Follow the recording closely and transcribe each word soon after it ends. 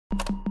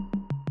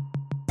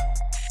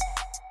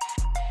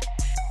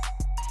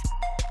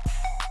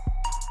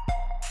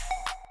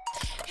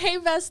Hey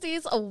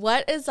besties,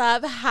 what is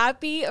up?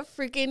 Happy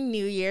freaking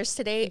New Year's.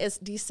 Today is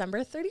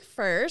December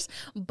 31st,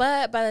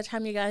 but by the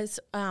time you guys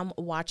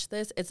watch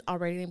this, it's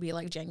already gonna be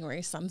like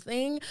January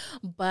something.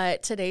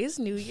 But today's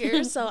New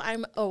Year's, so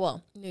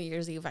New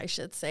Year's Eve, I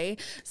should say.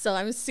 So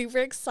I'm super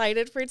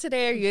excited for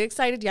today. Are you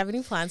excited? Do you have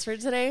any plans for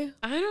today?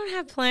 I don't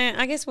have plans.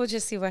 I guess we'll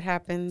just see what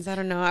happens. I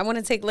don't know. I want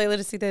to take Layla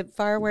to see the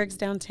fireworks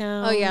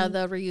downtown. Oh yeah,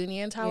 the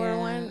reunion tower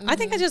one. Mm-hmm. I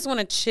think I just want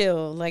to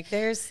chill. Like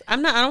I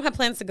don't have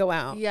plans to go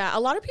out. Yeah, a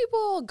lot of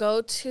people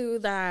go to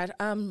that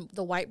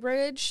the White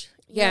Bridge.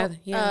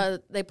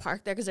 They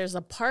park there because there's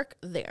a park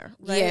there,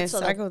 right? Yes,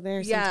 I go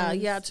there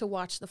sometimes. Yeah, to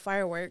watch the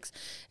fireworks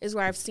is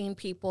where I've seen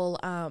people.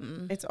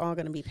 It's all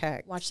going to be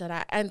packed. Watch that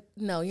at. And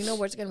no, you know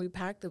where it's going to be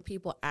packed? The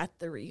people at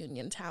the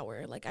reunion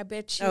tower. Like, I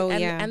bet you. Oh,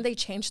 and they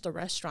changed the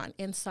restaurant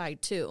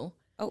inside, too.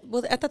 Oh,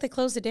 well, I thought they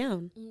closed it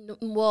down.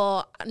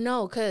 Well,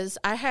 no, because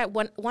I had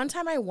one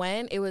time I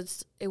went, it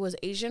was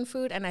Asian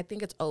food, and I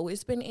think it's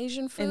always been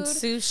Asian food. And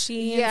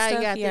sushi yeah, and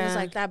stuff. things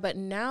like that. But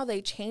now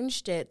they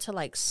changed it to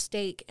like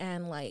steak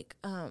and like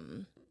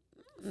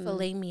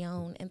filet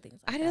mignon and things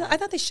like that. I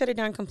thought they shut it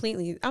down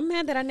completely. I'm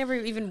mad that I've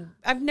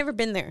never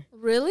been there.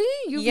 Really?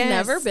 You've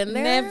never been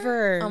there?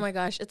 Never. Oh my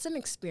gosh, it's an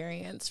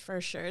experience for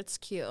sure. It's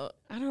cute.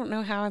 I don't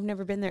know how I've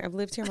never been there. I've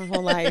lived here my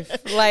whole life.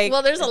 Like,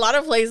 well, there's a lot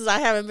of places I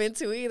haven't been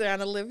to either,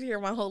 and I lived here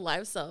my whole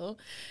life, so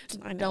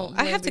I know.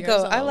 I have to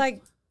go.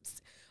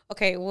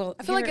 Okay, well,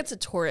 I feel like it's a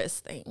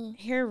tourist thing.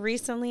 Here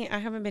recently, I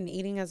haven't been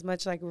eating as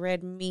much like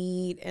red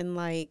meat and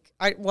I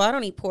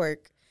don't eat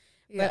pork,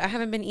 but I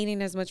haven't been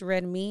eating as much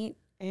red meat.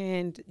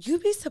 And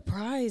you'd be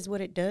surprised what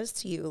it does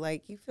to you.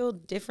 Like, you feel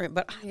different,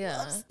 but I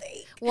love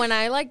steak. When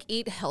I like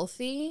eat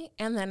healthy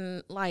and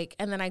then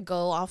I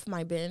go off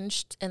my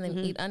binge and then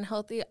eat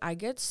unhealthy, I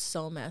get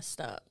so messed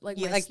up. Like,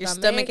 your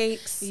stomach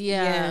aches.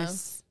 Yeah.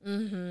 Yes.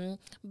 Mm-hmm.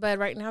 But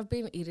right now I've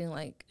been eating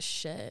like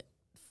shit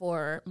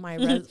for my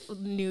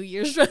New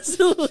Year's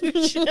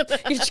resolution.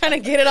 You're trying to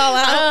get it all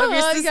out of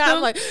your system? Yeah,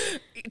 I'm like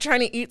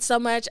trying to eat so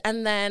much.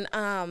 And then,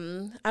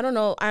 I don't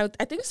know. I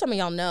think some of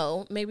y'all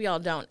know. Maybe y'all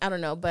don't. I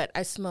don't know. But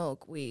I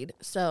smoke weed.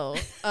 So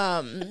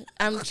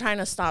I'm trying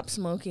to stop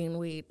smoking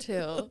weed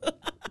too.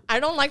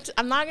 I'm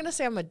not going to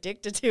say I'm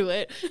addicted to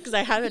it because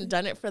I haven't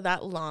done it for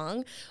that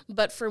long.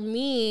 But for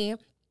me,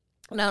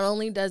 not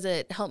only does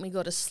it help me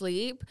go to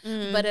sleep,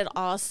 but it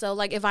also,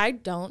 like, if I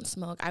don't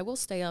smoke, I will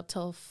stay up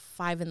till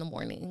 5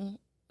 a.m.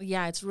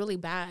 Yeah, it's really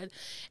bad.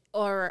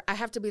 Or I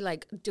have to be,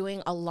 like,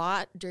 doing a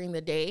lot during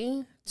the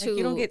day. Like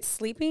you don't get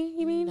sleepy,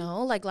 you mean?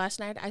 No, like last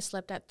night I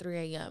slept at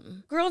 3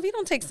 a.m. Girl, if you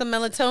don't take some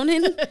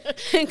melatonin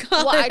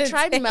well, I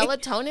tried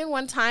melatonin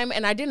one time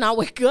and I did not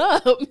wake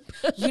up.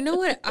 You know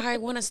what? I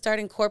want to start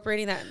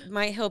incorporating that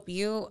might help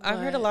you. I've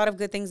heard a lot of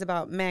good things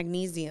about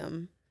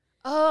magnesium.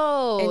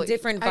 Oh, and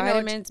different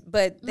vitamins,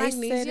 but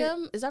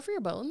magnesium is that for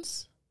your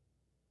bones?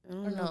 I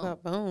don't know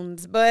about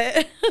bones,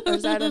 but or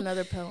is that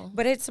another pill?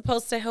 But it's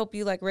supposed to help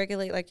you like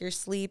regulate like your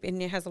sleep,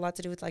 and it has a lot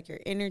to do with like your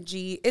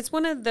energy. It's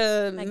one of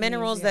the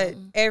minerals that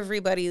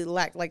everybody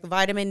lack, like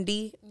vitamin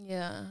D.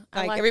 Yeah,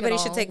 like everybody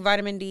should take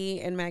vitamin D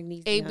and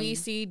magnesium. A, B,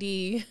 C,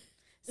 D.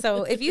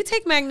 So if you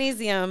take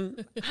magnesium,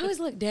 I always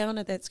look down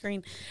at that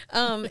screen.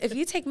 If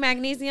you take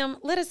magnesium,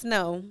 let us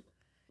know.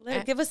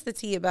 Give us the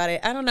tea about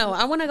it. I don't know.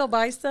 I want to go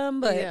buy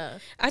some,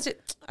 but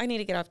I need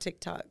to get off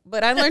TikTok.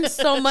 But I learned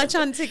so much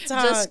on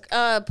TikTok.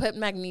 Just put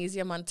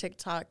magnesium on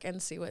TikTok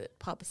and see what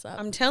pops up.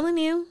 I'm telling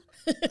you.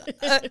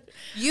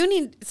 You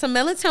need some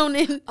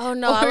melatonin. Oh,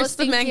 no. I was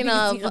thinking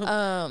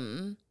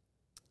of...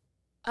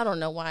 I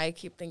don't know why I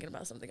keep thinking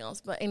about something else.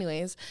 But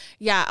anyways,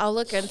 yeah, I'll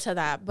look into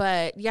that.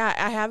 But yeah,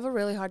 I have a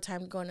really hard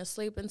time going to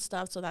sleep and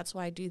stuff. So that's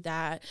why I do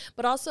that.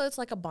 But also it's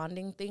like a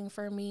bonding thing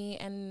for me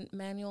and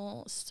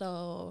Manuel.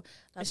 So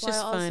that's why I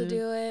also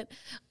do it.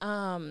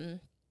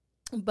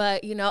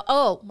 But, you know,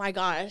 oh my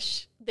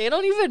gosh, they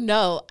don't even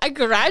know. I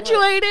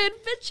graduated,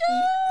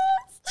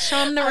 bitches.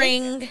 Show them the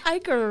ring. I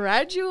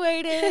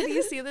graduated.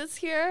 You see this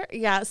here?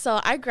 Yeah, so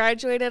I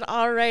graduated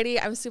already.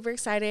 I'm super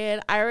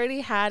excited. I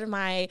already had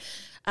my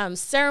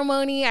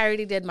ceremony. I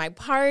already did my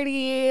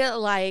party,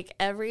 like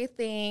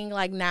everything.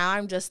 Like now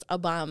I'm just a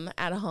bum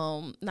at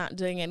home, not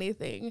doing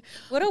anything.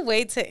 What a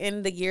way to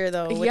end the year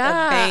though. With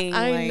yeah, a bang,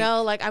 I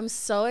know. Like I'm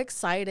so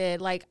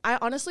excited. Like I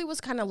honestly was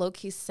kind of low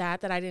key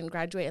sad that I didn't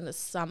graduate in the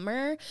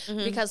summer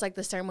because like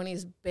the ceremony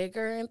is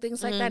bigger and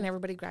things like that, and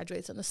everybody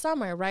graduates in the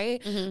summer,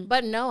 right?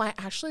 But no, I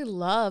actually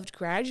loved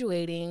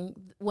graduating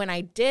when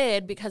I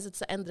did because it's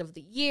the end of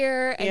the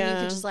year and you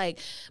can just like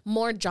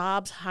more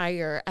jobs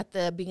hire at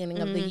the beginning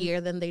of the year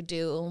than they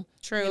do,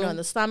 you know, in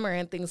the summer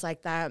and things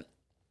like that.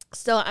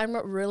 So I'm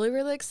really,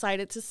 really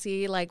excited to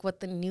see like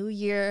what the new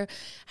year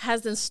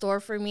has in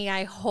store for me.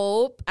 I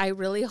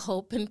really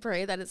hope and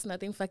pray that it's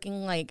nothing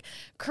fucking like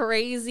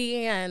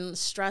crazy and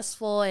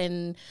stressful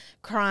and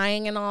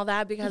crying and all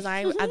that, because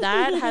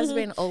that has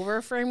been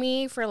over for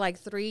me for like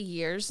 3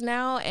 years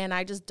now, and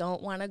I just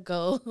don't want to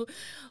go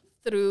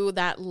through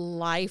that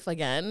life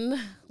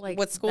again. Like,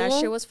 what, school? That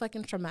shit was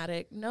fucking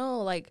traumatic.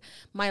 No, like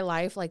my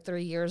life like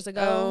 3 years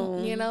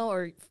ago, you know,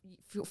 or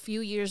a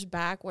few years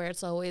back, where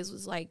it's always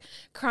was like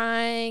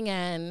crying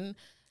and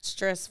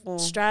stress,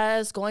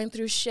 going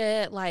through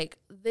shit. Like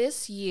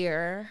this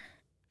year,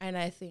 and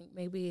I think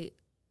maybe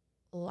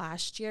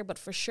last year, but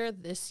for sure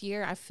this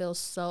year, I feel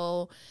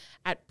so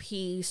at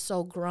peace,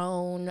 so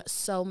grown,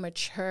 so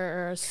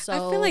mature. So I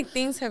feel like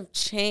things have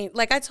changed.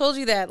 Like I told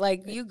you that,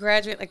 like you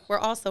graduate, like we're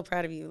all so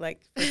proud of you.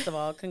 Like, first of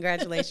all,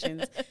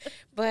 congratulations.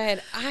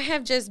 But I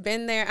have just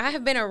been there. I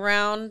have been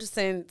around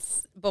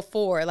since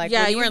before. Like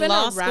when you were in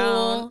law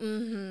school,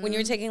 when you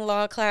were taking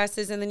law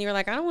classes, and then you were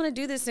like, I don't want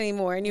to do this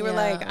anymore. And you were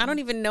like, I don't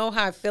even know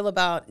how I feel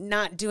about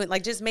not doing,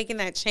 like just making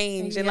that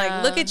change. And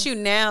like, look at you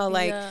now,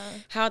 like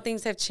how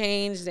things have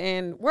changed.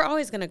 And we're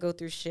always going to go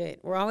through shit.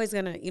 We're always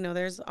going to, you know,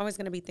 there's always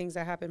going to be things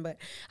that happen. But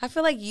I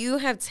feel like you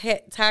have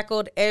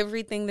tackled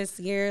everything this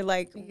year.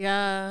 Like,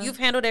 you've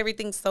handled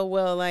everything so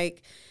well.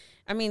 Like,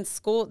 I mean,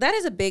 school, that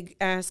is a big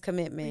ass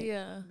commitment.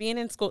 Yeah. Being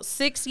in school,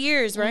 6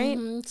 years, right?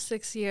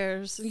 6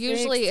 years.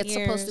 Usually it's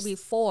supposed to be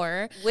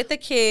 4. With a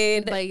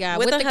kid. But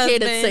with the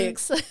kid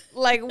it's 6.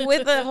 Like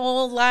with a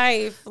whole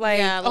life. Like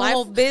a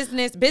whole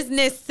businesses.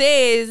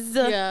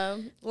 Yeah.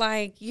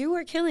 Like you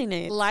were killing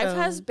it. Life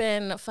has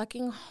been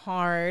fucking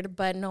hard,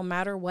 but no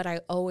matter what, I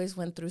always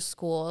went through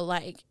school.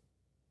 Like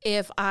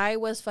if I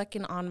was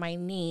fucking on my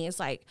knees,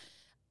 like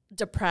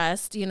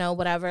depressed, you know,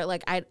 whatever,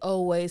 like I'd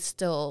always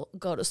still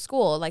go to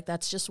school. Like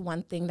that's just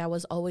one thing that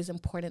was always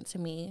important to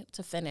me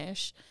to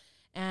finish.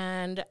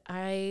 And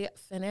I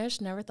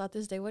finished, never thought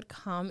this day would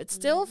come. It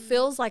still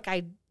feels like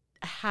I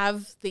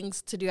have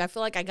things to do. I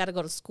feel like I got to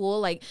go to school.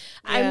 Like,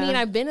 I mean,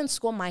 I've been in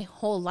school my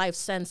whole life,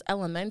 since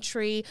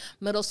elementary,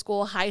 middle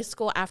school, high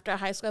school. After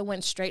high school, I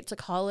went straight to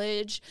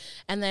college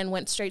and then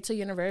went straight to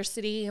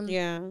university.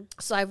 Yeah.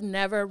 So I've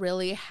never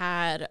really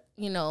had,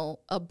 you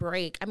know, a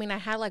break. I mean, I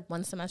had like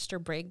 1 semester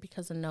break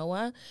because of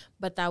Noah,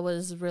 but that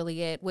was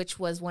really it, which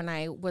was when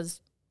I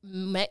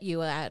met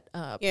you at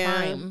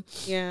Prime.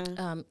 Yeah.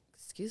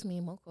 Excuse me,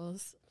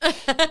 mocos.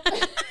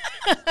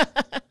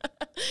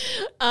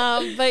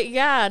 But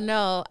yeah,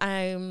 no,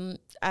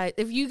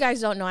 if you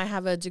guys don't know, I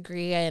have a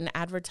degree in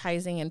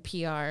advertising and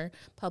PR,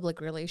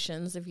 public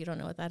relations, if you don't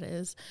know what that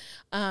is.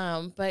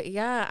 But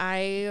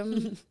yeah,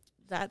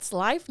 that's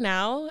life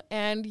now.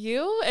 And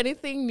you,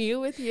 anything new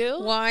with you?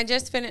 Well, I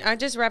just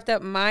wrapped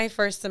up my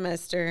first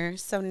semester.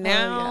 So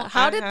now,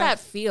 how did that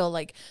feel?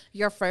 Like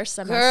your first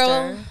semester?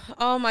 Girl,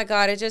 oh my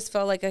God, it just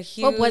felt like a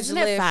huge But wasn't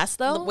it fast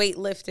though? The weight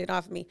lifted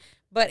off me.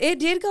 But it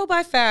did go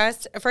by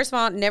fast. First of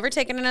all, never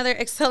taken another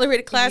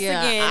accelerated class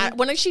again.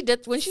 When she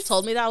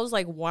told me that, I was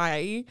like,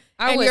 why?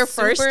 I was your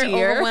first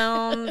year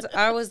overwhelmed.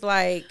 I was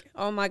like,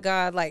 oh my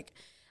God, like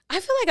I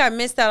feel like I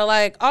missed out.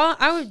 Like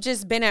I would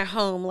just been at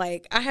home.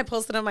 Like I had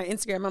posted on my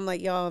Instagram. I'm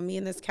like, y'all, me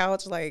and this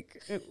couch, like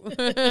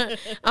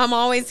I'm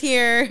always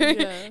here.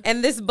 Yeah.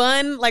 And this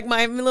bun, like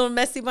my little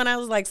messy bun, I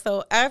was like,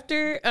 so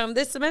after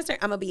this semester,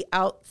 I'm gonna be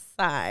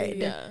outside.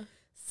 Yeah.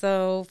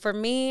 So for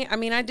me, I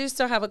mean, I do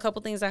still have a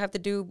couple things I have to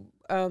do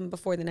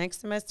before the next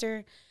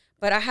semester,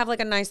 but I have like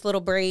a nice little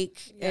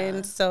break. Yeah.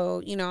 And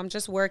so, you know, I'm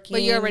just working.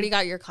 But you already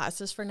got your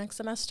classes for next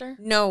semester?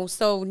 No.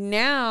 So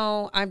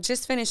now I've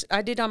just finished.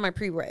 I did all my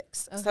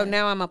prereqs. Okay. So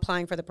now I'm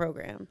applying for the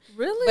program.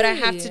 Really? But I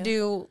have to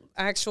do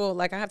I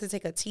have to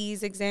take a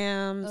TEAS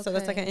exam. Okay. So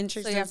that's like an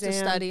entrance exam. So you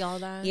have to study all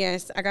that?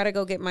 Yes. I got to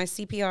go get my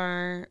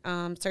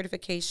CPR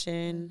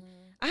certification.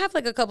 I have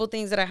like a couple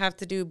things that I have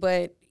to do,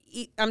 but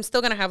I'm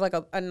still going to have like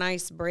a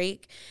nice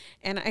break.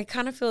 And it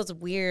kind of feels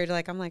weird.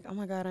 Like, I'm like, oh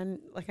my God,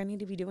 I need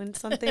to be doing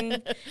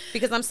something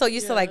because I'm so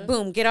used to like,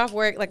 boom, get off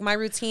work. Like my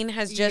routine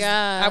has just,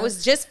 I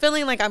was just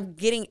feeling like I'm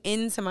getting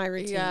into my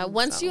routine. Yeah.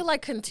 Once you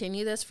like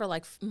continue this for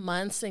like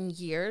months and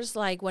years,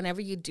 like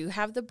whenever you do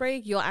have the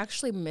break, you'll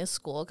actually miss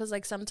school. Cause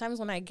like sometimes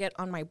when I get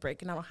on my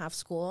break and I don't have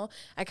school,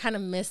 I kind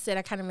of miss it.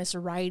 I kind of miss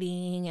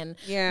writing and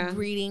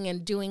reading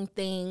and doing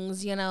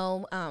things, you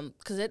know,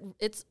 cause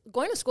it's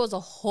going to school is a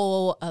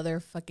whole other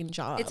fucking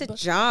job. It's a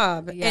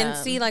job. Yeah. And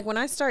see, like when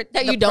I start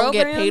that you don't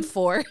get paid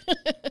for.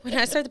 When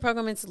I start the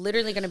program, it's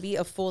literally going to be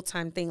a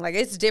full-time thing. Like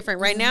it's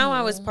different. Right now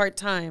I was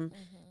part-time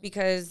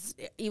because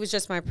it was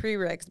just my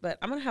prereqs, but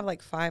I'm going to have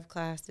like 5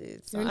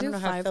 classes. So I don't know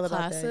how I feel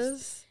about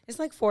this. It's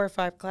like 4 or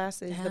 5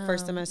 classes the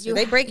first semester.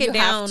 They break it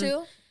down. Have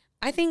to?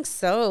 I think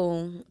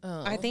so.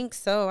 Oh. I think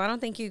so. I don't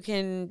think you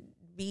can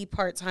be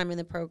part-time in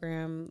the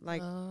program.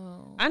 Like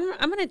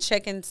I'm gonna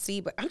check and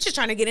see, but I'm just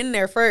trying to get in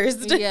there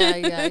first.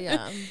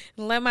 Yeah.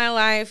 Let my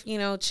life, you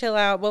know, chill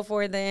out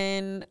before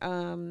then.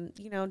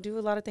 You know, do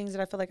a lot of things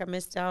that I feel like I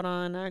missed out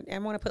on. I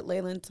want to put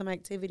Layla in some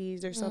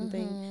activities or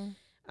something.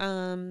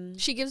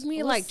 She gives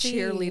me like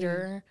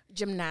cheerleader,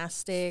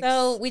 gymnastics.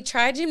 So we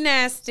tried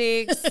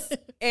gymnastics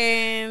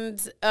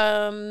and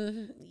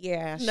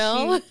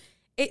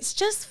it's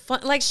just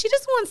fun. Like, she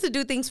just wants to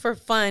do things for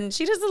fun.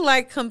 She doesn't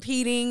like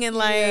competing and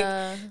like,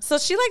 so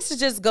she likes to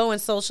just go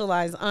and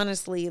socialize,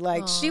 honestly.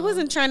 Like, she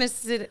wasn't trying to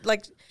sit,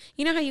 like,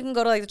 you know how you can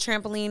go to like the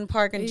trampoline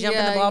park and jump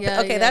in the ball?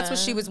 Okay, that's what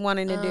she was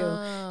wanting to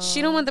do.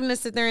 She don't want them to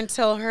sit there and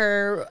tell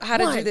her how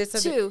to do this.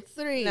 1, 2,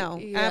 3.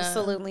 No,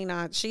 absolutely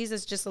not.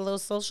 She's just a little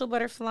social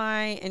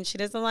butterfly, and she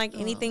doesn't like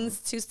anything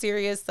too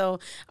serious. So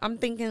I'm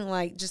thinking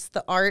like just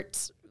the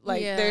art,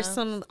 like there's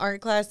some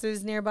art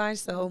classes nearby.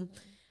 So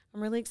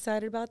I'm really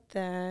excited about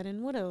that.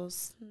 And what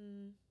else?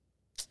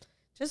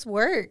 Just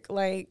work.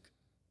 Like,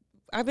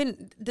 I've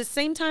been, the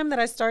same time that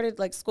I started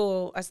like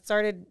school, I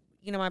started,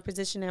 you know, my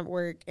position at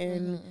work,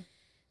 and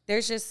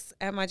there's just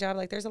at my job,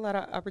 like there's a lot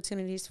of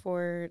opportunities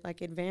for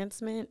like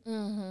advancement.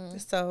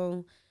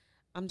 So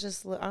I'm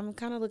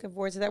kind of looking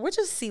forward to that. We'll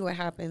just see what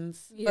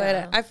happens.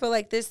 But I feel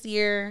like this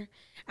year,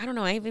 I don't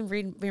know, I even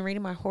been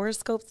reading my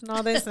horoscopes and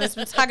all this, and it's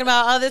been talking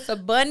about all this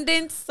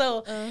abundance.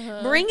 So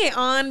bring it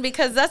on,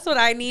 because that's what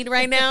I need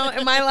right now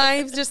in my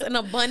life, just an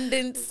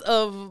abundance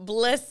of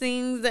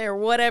blessings or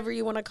whatever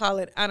you want to call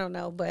it. I don't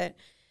know. But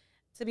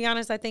to be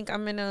honest, I think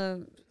I'm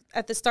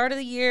at the start of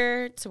the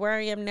year to where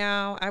I am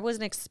now, I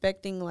wasn't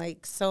expecting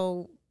like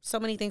so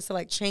many things to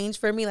like change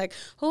for me. Like,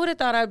 who would have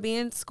thought I'd be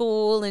in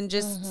school, and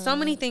just so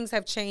many things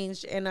have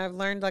changed, and I've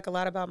learned like a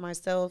lot about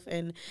myself.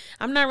 And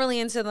I'm not really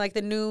into like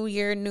the new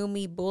year, new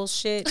me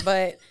bullshit,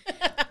 but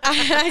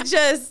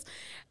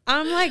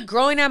I'm like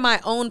growing at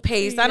my own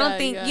pace. I don't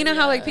think, you know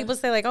how like people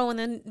say like, oh, when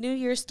the new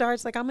year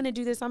starts, like I'm going to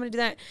do this, I'm going to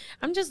do that.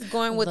 I'm just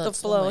going with the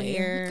flow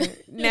here.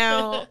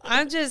 Now,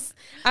 I've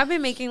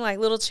been making like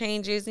little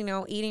changes, you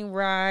know, eating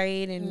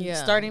right and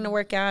starting to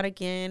work out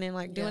again, and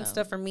like doing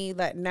stuff for me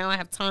that now I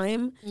have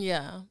time.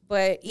 Yeah.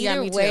 But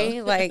either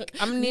way, like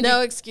I'm needing no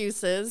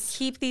excuses.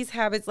 Keep these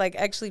habits. Like,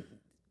 actually,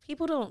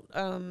 people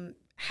don't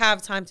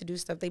have time to do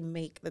stuff. They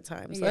make the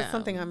time. So that's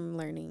something I'm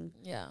learning.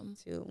 Yeah.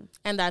 Too.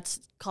 And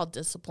that's called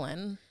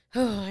discipline.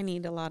 Oh, I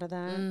need a lot of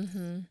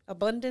that.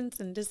 Abundance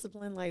and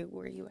discipline. Like,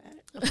 where are you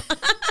at?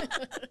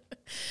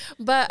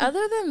 But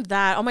other than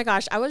that, oh my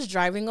gosh, I was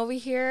driving over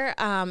here,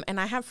 and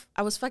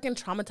I was fucking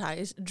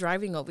traumatized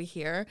driving over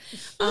here,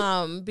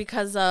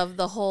 because of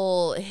the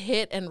whole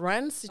hit and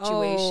run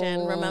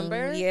situation.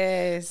 Remember?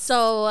 Yes.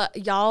 So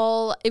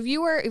y'all, if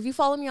you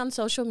follow me on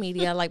social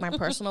media, like my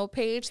personal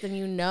page, then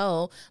you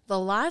know the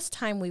last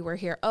time we were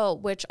here. Oh,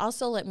 which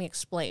also, let me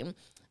explain.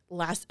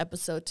 Last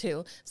episode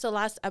too. So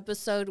last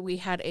episode we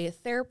had a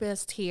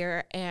therapist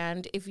here,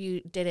 and if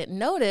you didn't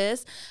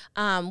notice,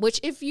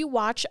 which if you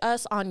watch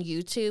us on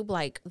YouTube,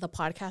 like the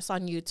podcast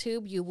on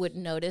YouTube, you would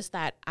notice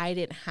that I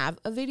didn't have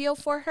a video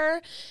for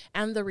her.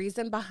 And the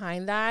reason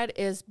behind that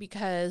is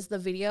because the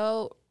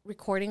video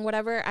recording,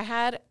 whatever, I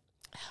had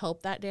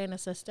help that day, an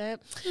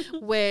assistant,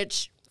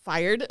 which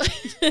fired.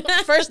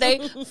 First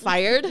day,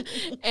 fired.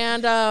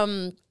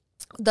 And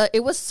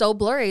it was so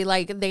blurry.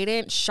 Like, they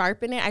didn't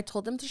sharpen it. I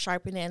told them to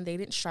sharpen it, and they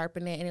didn't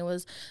sharpen it.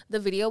 And the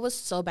video was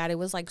so bad. It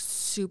was like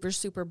super,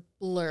 super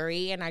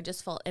blurry. And I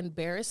just felt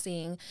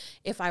embarrassing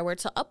if I were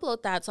to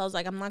upload that. So I was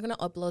like, I'm not going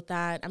to upload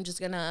that. I'm just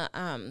going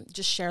to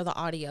just share the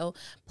audio.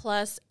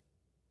 Plus,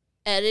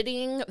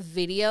 editing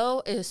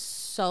video is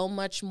so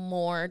much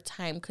more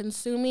time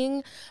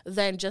consuming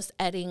than just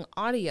editing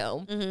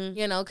audio,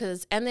 you know,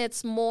 and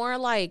it's more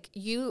like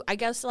I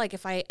guess like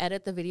if I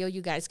edit the video,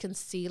 you guys can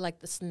see like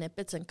the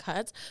snippets and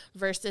cuts,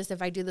 versus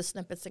if I do the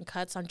snippets and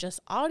cuts on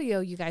just audio,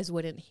 you guys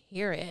wouldn't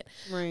hear it.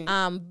 Right.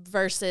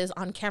 Versus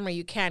on camera,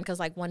 you can, because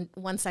like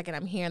one second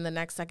I'm here and the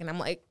next second I'm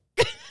like,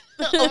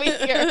 over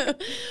here.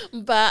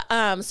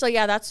 But so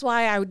yeah, that's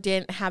why I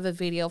didn't have a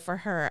video for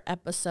her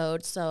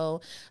episode.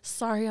 So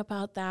sorry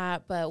about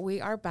that, but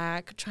we are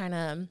back trying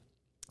to,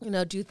 you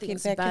know, do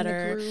things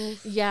better.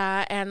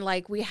 Yeah, and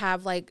like we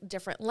have like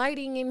different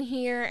lighting in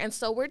here, and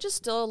so we're just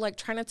still like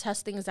trying to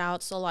test things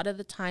out. So a lot of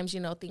the times, you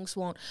know, things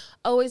won't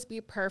always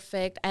be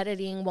perfect.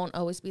 Editing won't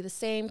always be the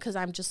same, because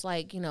I'm just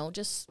like, you know,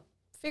 just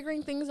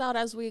figuring things out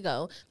as we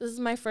go. This is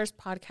my first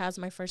podcast,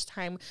 my first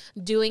time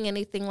doing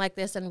anything like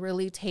this and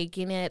really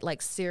taking it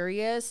like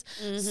serious.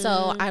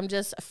 So I'm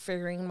just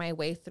figuring my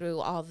way through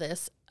all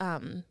this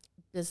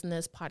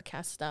business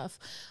podcast stuff.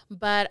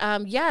 But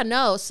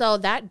so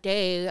that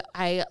day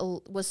I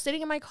was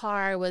sitting in my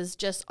car. I was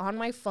just on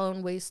my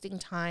phone wasting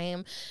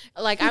time.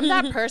 Like, I'm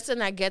that person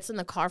that gets in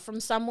the car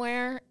from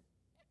somewhere,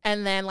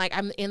 and then, like,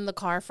 I'm in the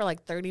car for,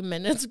 like, 30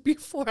 minutes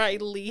before I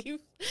leave.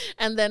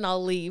 And then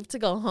I'll leave to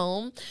go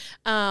home.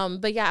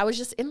 But, yeah, I was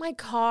just in my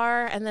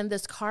car. And then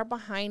this car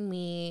behind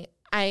me,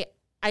 I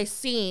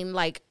seen,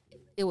 like,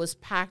 it was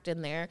packed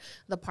in there,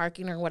 the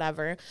parking or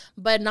whatever.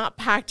 But not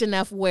packed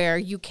enough where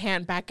you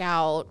can't back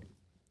out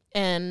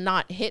and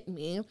not hit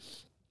me.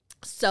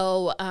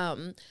 So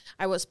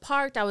I was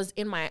parked, I was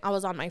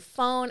on my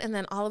phone, and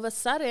then all of a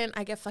sudden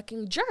I get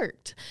fucking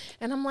jerked.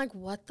 And I'm like,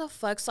 what the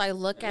fuck? So I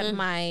look at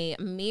my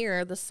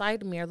mirror, the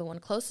side mirror, the one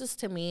closest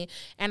to me,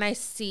 and I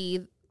see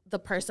the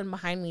person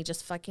behind me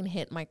just fucking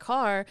hit my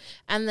car.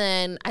 And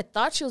then I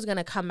thought she was going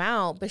to come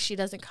out, but she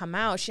doesn't come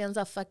out. She ends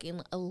up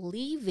fucking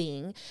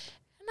leaving.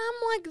 And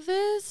I'm like,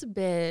 this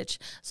bitch.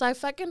 So I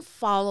fucking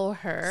follow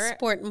her.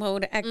 Sport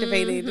mode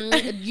activated.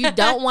 Mm-hmm. You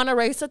don't want to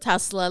race a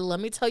Tesla. Let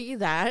me tell you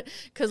that.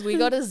 Because we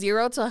go to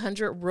 0 to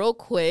 100 real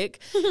quick.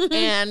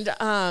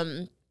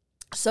 And,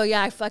 so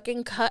yeah, I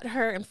fucking cut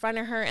her in front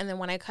of her, and then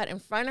when I cut in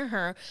front of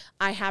her,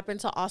 I happened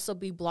to also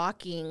be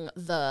blocking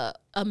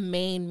a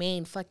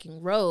main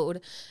fucking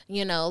road.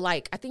 You know,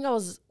 like I think I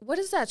was, what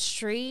is that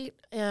street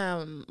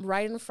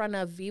right in front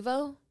of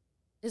Vivo?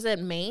 Is it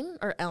Main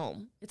or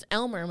Elm? It's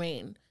Elm or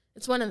Main.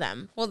 It's one of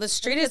them. Well, the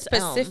street is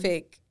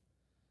specific.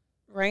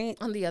 Right?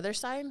 On the other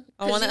side?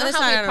 Oh, on the other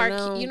side, I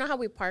don't know. You know how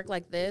we park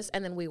like this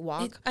and then we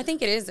walk? I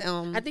think it is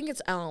Elm. I think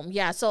it's Elm.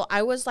 Yeah. So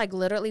I was like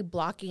literally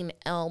blocking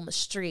Elm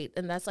Street,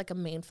 and that's like a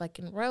main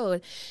fucking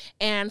road.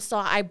 And so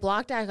I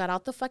blocked it. I got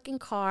out the fucking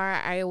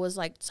car. I was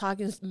like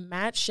talking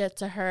mad shit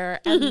to her.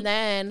 And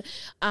then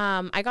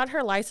I got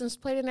her license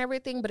plate and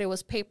everything, but it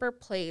was paper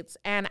plates.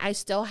 And I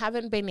still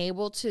haven't been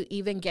able to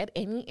even get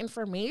any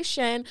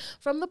information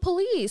from the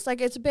police.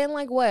 Like it's been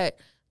like what?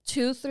 2-3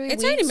 weeks.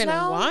 It's already been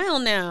a while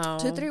now.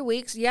 2-3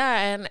 weeks, yeah.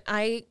 And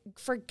I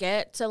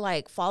forget to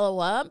like follow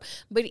up.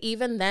 But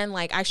even then,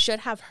 like I should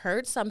have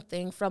heard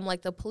something from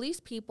like the police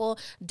people,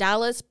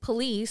 Dallas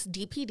Police,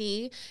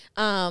 DPD.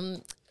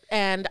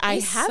 And I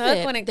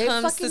haven't. When it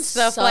comes to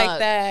stuff like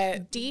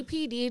that.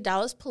 DPD,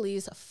 Dallas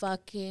Police,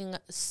 fucking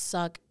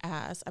suck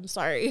ass. I'm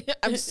sorry.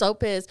 I'm so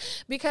pissed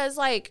because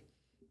like,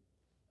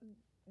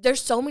 there's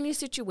so many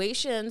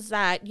situations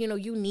that, you know,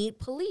 you need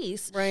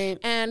police. Right.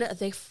 And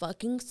they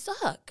fucking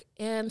suck.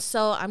 And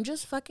so I'm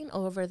just fucking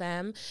over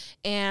them.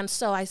 And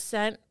so I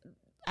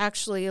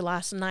actually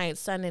last night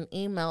sent an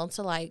email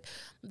to like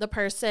the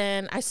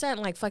person. I sent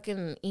like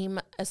fucking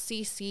a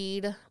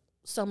CC'd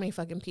so many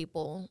fucking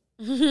people.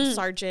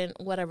 Sergeant,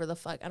 whatever the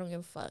fuck. I don't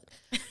give a fuck.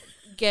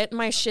 Get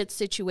my shit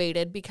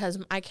situated because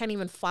I can't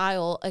even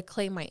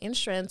claim my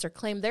insurance or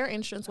claim their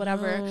insurance,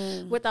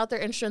 whatever, without their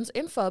insurance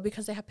info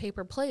because they have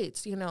paper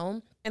plates, you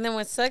know? And then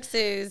what sucks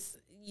is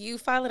you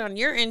file it on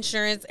your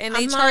insurance and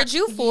they charge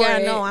you for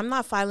it. Yeah, no, I'm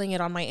not filing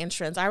it on my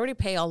insurance. I already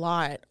pay a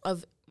lot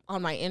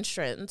on my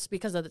insurance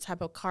because of the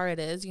type of car it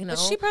is, you know.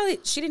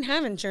 But she didn't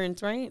have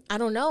insurance, right? I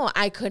don't know.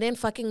 I couldn't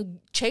fucking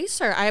chase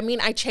her. I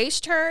mean, I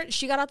chased her.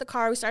 She got out the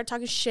car. We started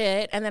talking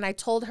shit. And then I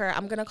told her,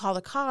 I'm going to call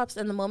the cops.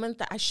 And the moment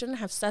that I shouldn't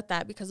have said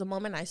that because the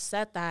moment I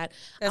said that,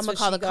 I'm going to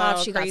call the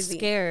cops, she got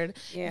scared.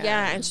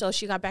 Yeah. And so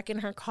she got back in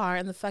her car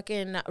and the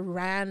fucking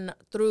ran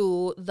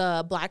through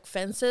the black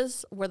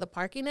fences where the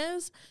parking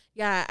is.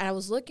 Yeah, I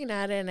was looking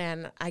at it,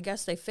 and I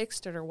guess they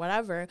fixed it or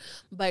whatever,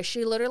 but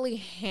she literally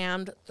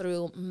hammed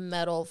through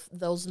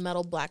those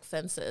metal black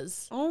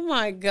fences. Oh,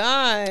 my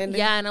God.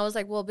 Yeah, and I was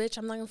like, well, bitch,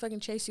 I'm not going to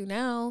fucking chase you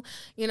now,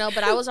 you know,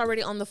 but I was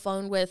already on the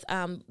phone with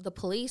the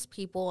police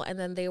people, and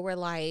then they were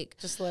like...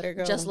 Just let her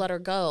go. Just let her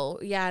go.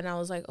 Yeah, and I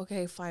was like,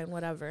 okay, fine,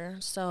 whatever.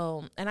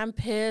 So, and I'm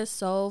pissed,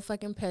 so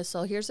fucking pissed.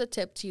 So here's a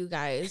tip to you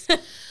guys.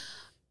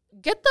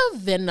 Get the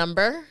VIN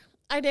number.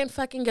 I didn't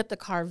fucking get the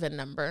car VIN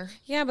number.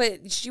 Yeah,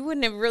 but she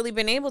wouldn't have really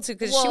been able to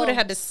because she would have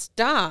had to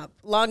stop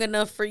long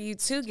enough for you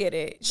to get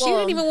it. She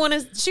didn't even want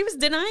to. She was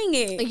denying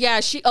it.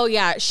 Yeah, she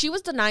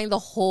was denying the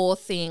whole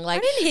thing. Like,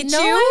 I didn't hit you.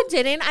 No, I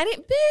didn't.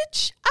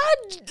 Bitch. I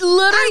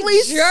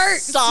literally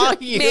saw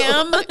you.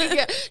 Ma'am.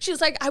 Yeah. She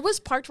was like, I was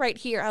parked right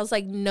here. I was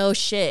like, no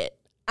shit.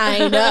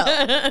 I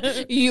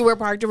know. You were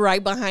parked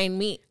right behind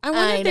me. I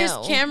wonder if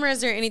there's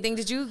cameras or anything.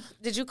 Did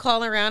you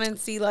call around and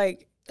see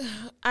like...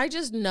 I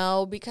just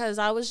know because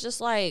I was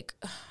just like,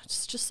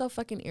 it's just so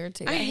fucking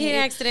irritating. I hate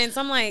accidents.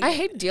 I'm like, I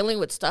hate dealing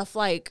with stuff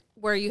like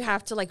where you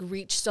have to like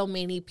reach so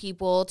many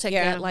people to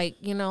get like,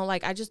 you know,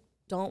 like I just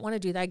don't want to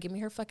do that. Give me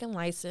her fucking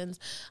license.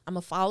 I'm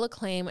gonna file a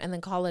claim and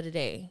then call it a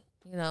day,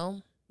 you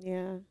know?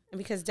 Yeah. And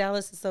because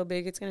Dallas is so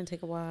big, it's gonna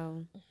take a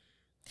while.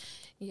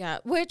 Yeah,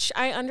 which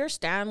I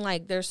understand.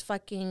 Like, there's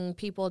fucking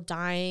people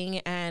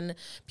dying and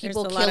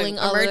people killing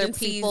other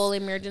people,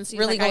 emergencies.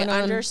 Really like,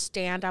 I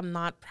understand I'm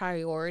not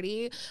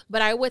priority,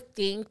 but I would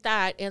think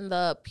that in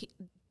the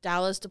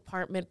Dallas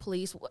Department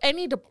Police,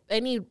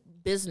 any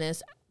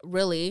business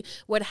really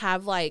would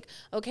have like,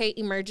 okay,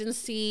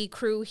 emergency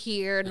crew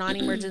here,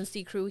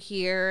 non-emergency crew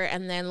here,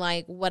 and then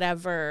like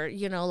whatever,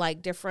 you know,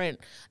 like different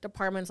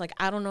departments. Like,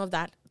 I don't know if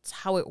that's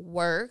how it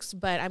works,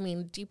 but I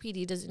mean,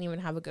 DPD doesn't even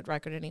have a good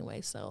record anyway,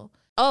 so...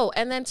 Oh,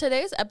 and then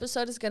today's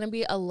episode is going to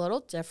be a little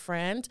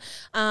different.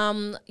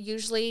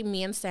 Usually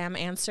me and Sam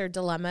answer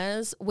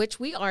dilemmas, which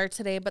we are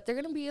today, but they're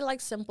going to be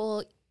like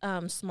simple,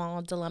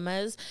 small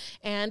dilemmas.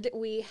 And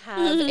we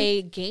have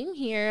a game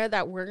here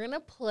that we're going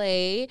to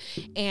play.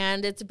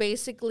 And it's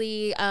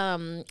basically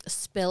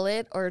spill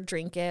it or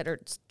drink it or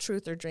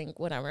truth or drink,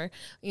 whatever,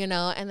 you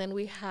know. And then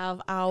we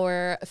have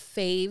our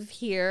fave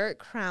here,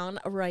 Crown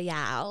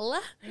Royale.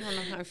 I don't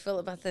know how I feel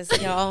about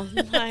this, y'all.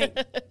 Like...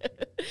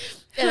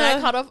 And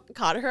I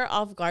caught her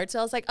off guard. So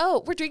I was like,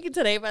 oh, we're drinking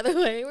today, by the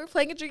way. We're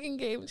playing a drinking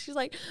game. She's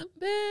like,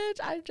 bitch,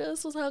 I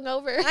just was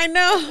hungover. I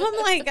know.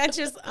 I'm like,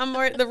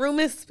 the room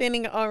is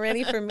spinning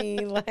already for me.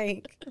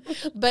 Like,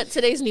 but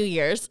today's New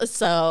Year's,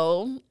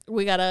 so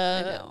we got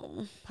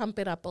to pump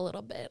it up a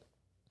little bit.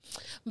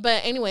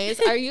 But anyways,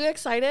 are you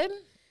excited?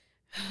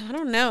 I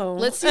don't know.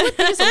 Let's see what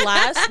these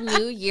last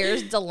New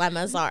Year's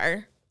dilemmas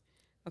are.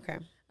 Okay.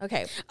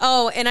 Okay.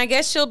 Oh, and I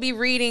guess she'll be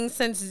reading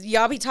since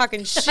y'all be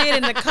talking shit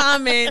in the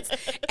comments.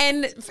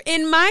 And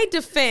in my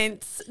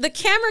defense, the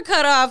camera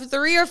cut off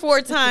 3 or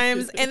 4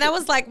 times. And that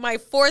was like my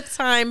 4th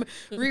time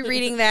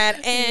rereading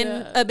that.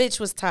 And a bitch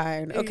was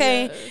tired.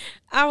 Okay. Yeah.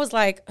 I was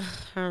like,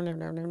 and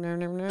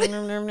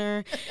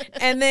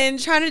then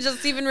trying to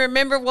just even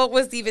remember what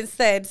was even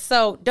said.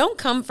 So don't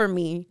come for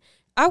me.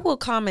 I will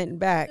comment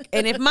back.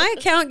 And if my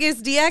account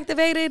gets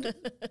deactivated,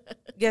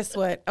 guess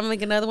what? I'm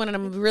like another one and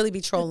I'm going to really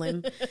be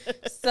trolling.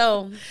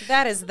 So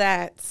that is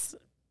that.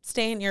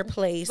 Stay in your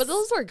place. But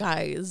those were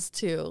guys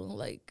too.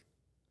 Like,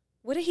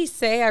 what did he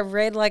say? I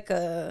read like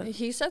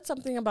he said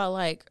something about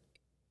like,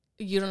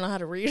 you don't know how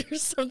to read or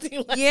something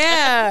like that.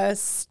 Yeah,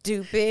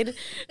 stupid.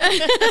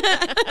 And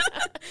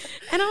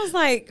I was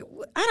like,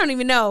 I don't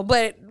even know.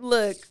 But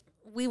look,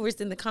 we were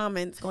in the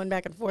comments going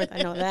back and forth.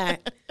 I know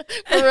that.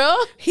 For real?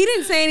 He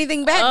didn't say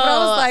anything back, but I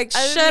was like,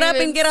 shut up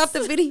and get off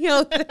the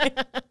video.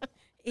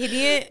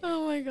 Idiot.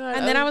 Oh my God.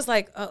 And then I was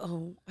like,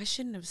 uh-oh, I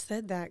shouldn't have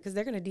said that because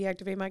they're going to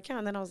deactivate my account.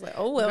 And then I was like,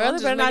 oh, well, I'll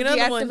just better not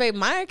deactivate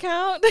my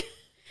account.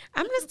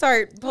 I'm going to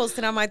start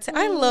posting on my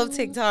I love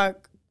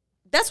TikTok.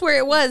 That's where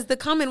it was. The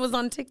comment was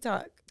on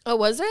TikTok. Oh,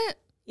 was it?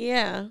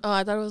 Yeah. Oh,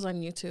 I thought it was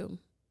on YouTube.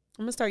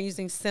 I'm going to start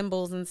using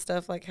symbols and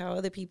stuff like how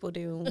other people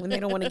do when they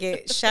don't want to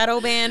get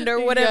shadow banned or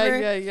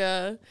whatever.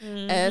 Yeah.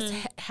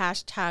 Mm-hmm.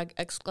 Hashtag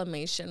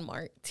exclamation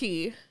mark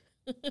T.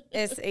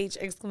 SH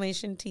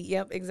exclamation T.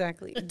 Yep,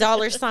 exactly.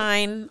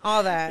 $,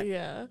 all that.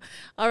 Yeah.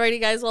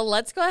 Alrighty, guys. Well,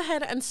 let's go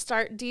ahead and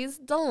start these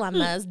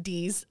dilemmas.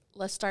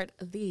 Let's start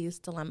these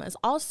dilemmas.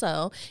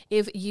 Also,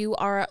 if you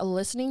are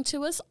listening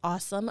to us,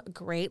 awesome,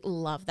 great,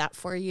 love that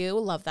for you,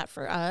 love that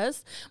for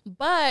us.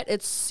 But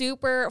it's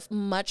super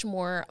much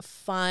more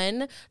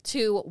fun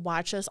to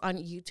watch us on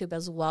YouTube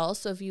as well.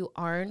 So if you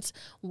aren't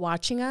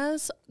watching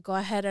us, go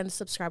ahead and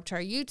subscribe to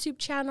our YouTube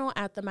channel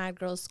at the Mad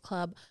Girls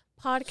Club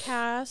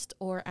podcast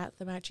or at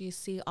the Mad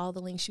GC. All the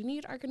links you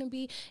need are going to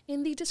be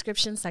in the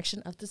description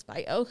section of this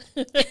bio.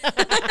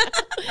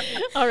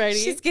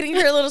 Alrighty. She's getting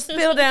her little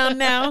spill down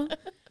now.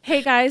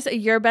 Hey guys,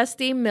 your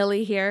bestie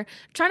Millie here.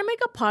 Trying to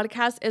make a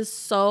podcast is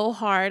so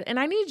hard, and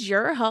I need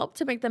your help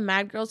to make the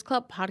Mad Girls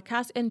Club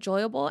podcast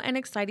enjoyable and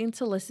exciting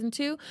to listen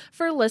to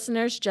for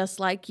listeners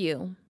just like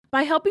you.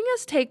 By helping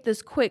us take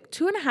this quick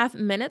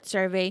 2.5-minute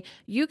survey,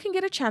 you can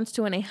get a chance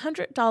to win a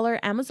 $100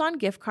 Amazon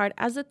gift card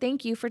as a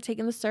thank you for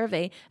taking the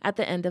survey at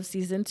the end of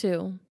season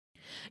 2.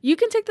 You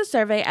can take the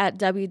survey at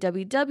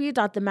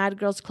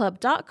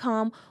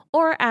www.themadgirlsclub.com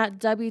or at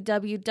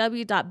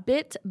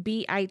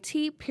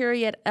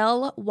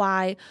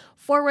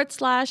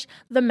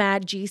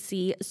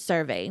www.bit.ly/TheMadGC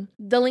survey.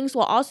 The links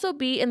will also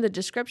be in the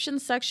description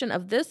section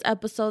of this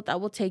episode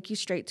that will take you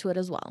straight to it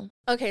as well.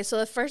 Okay, so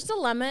the first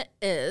dilemma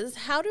is,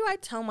 how do I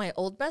tell my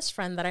old best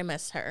friend that I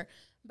miss her?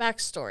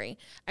 Backstory.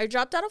 I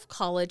dropped out of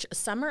college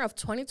summer of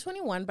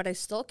 2021, but I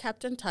still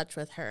kept in touch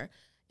with her.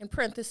 In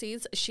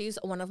parentheses, she's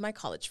one of my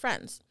college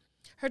friends.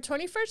 Her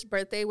 21st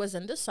birthday was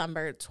in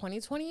December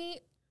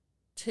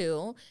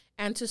 2022,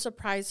 and to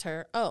surprise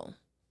her,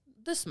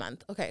 this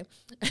month, okay,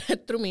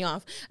 it threw me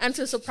off. And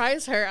to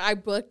surprise her, I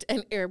booked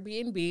an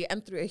Airbnb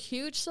and threw a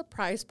huge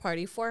surprise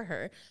party for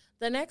her.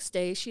 The next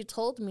day, she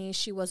told me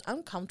she was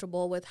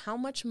uncomfortable with how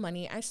much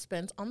money I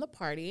spent on the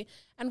party,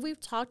 and we've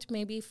talked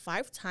maybe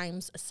 5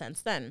 times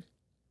since then.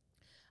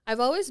 I've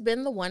always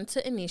been the one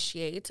to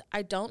initiate.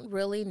 I don't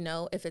really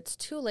know if it's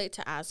too late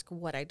to ask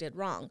what I did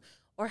wrong,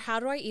 or how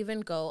do I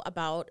even go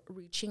about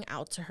reaching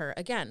out to her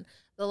again.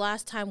 The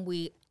last time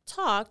we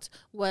talked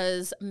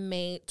was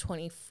May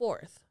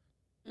 24th.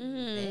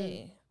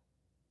 May.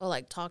 Well,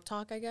 like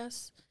talk, I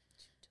guess.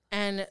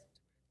 And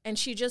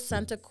she just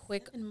sent a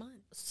quick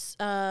one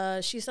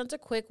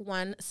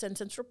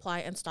sentence reply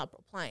and stopped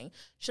replying.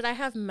 Should I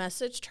have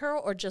messaged her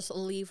or just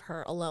leave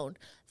her alone?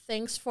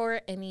 Thanks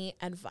for any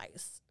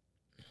advice.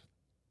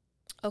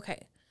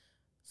 Okay,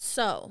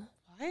 so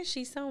why is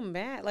she so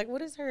mad? Like,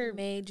 what is her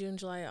May, June,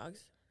 July,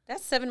 August?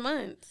 That's 7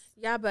 months.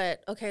 Yeah,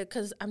 but okay,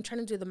 because I'm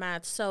trying to do the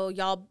math. So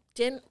y'all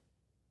didn't,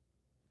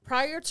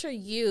 prior to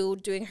you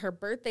doing her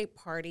birthday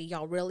party,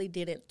 y'all really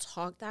didn't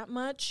talk that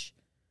much.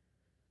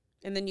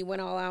 And then you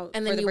went all out.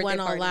 And then you went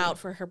all out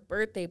for her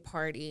birthday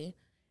party,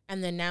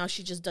 and then now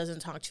she just doesn't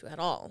talk to you at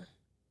all.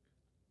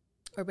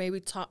 Or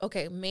maybe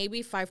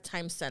maybe 5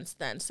 times since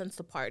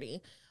the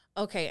party.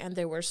 Okay, and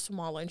they were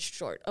small and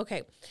short.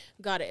 Okay,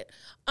 got it.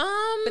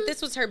 But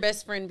this was her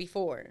best friend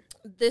before.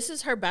 This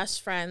is her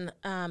best friend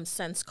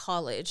since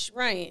college.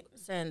 Right.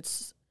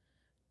 Since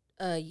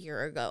a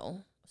year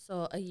ago.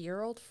 So a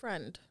year-old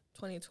friend,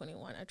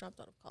 2021. I dropped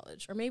out of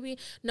college. Or maybe,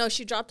 no,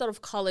 she dropped out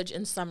of college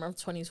in summer of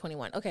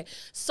 2021. Okay,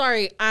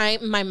 sorry,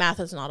 my math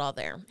is not all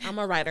there. I'm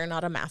a writer,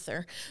 not a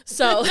mather.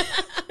 So,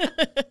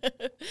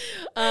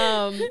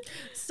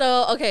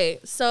 so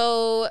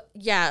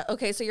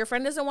your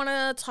friend doesn't want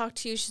to talk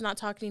to you. She's not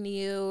talking to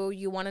you.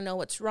 You want to know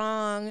what's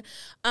wrong.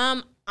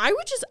 I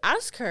would just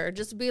ask her,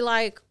 just be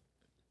like,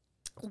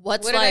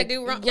 what did I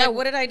do wrong? Yeah, like,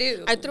 what did I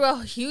do? I threw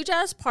a huge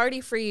ass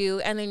party for you,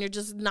 and then you're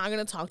just not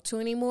gonna talk to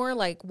anymore.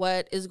 Like,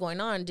 what is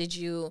going on? Did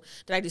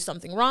I do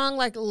something wrong?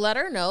 Like, let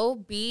her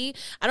know. I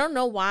don't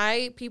know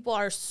why people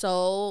are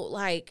so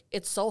like,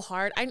 it's so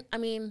hard. I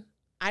mean,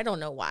 I don't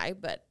know why,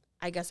 but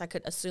I guess I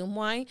could assume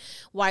why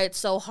it's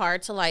so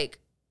hard to like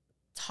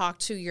talk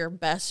to your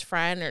best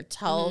friend or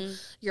tell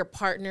your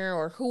partner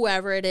or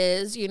whoever it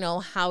is, you know,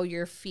 how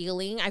you're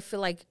feeling. I feel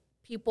like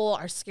people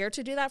are scared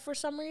to do that for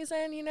some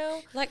reason, you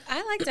know? Like,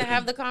 I like to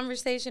have the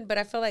conversation, but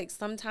I feel like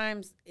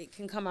sometimes it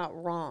can come out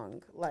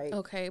wrong. Like,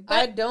 okay,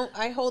 but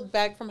I hold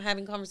back from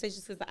having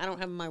conversations because I don't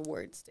have my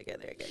words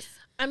together, I guess.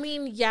 I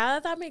mean, yeah,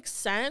 that makes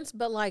sense.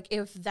 But like,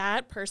 if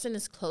that person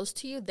is close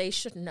to you, they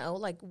should know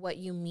like what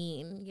you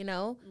mean, you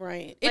know?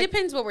 Right. It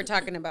depends what we're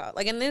talking about.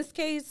 Like in this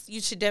case, you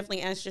should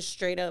definitely ask just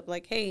straight up,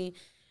 like, hey,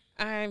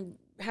 I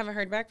haven't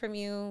heard back from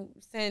you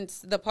since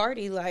the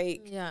party.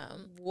 Like, yeah,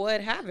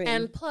 what happened?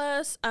 And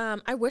plus,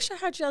 I wish I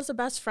had you as a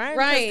best friend.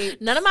 Right.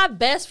 None of my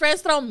best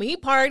friends throw me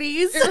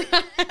parties.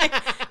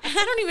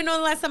 I don't even know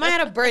the last time I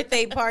had a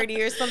birthday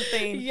party or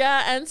something.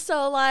 Yeah, and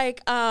so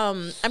like,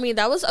 I mean,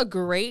 that was a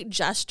great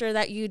gesture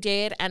that you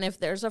did. And if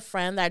there's a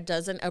friend that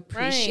doesn't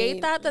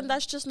appreciate that, then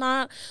that's just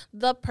not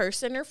the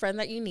person or friend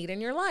that you need in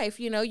your life.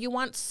 You know, you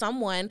want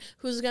someone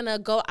who's gonna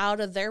go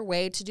out of their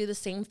way to do the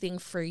same thing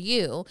for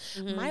you.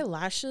 My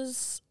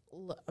lashes.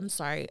 I'm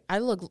sorry. I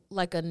look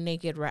like a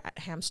naked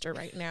hamster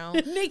right now.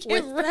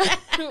 Naked rat.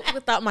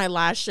 Without my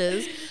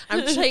lashes.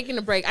 I'm taking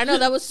a break. I know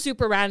that was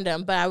super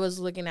random, but I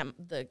was looking at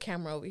the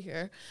camera over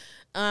here.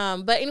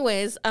 But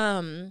anyways,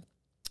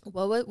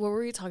 what were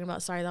we talking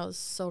about? Sorry, that was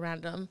so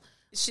random.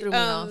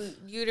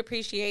 You'd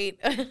appreciate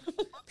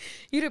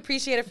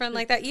a friend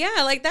like that.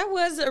 Yeah, like that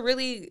was a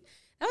really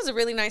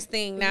nice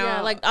thing. Now,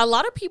 yeah, like a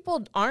lot of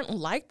people aren't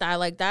like that.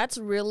 Like that's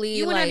really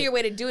you went out of your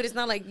way to do it. It's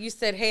not like you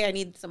said, "Hey, I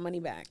need some money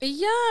back."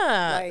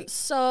 Yeah. Like,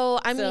 so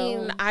I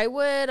mean, I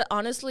would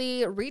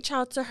honestly reach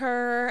out to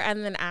her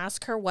and then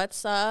ask her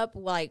what's up,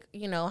 like,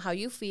 you know, how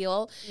you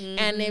feel,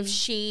 and if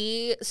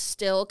she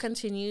still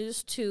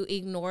continues to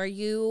ignore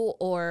you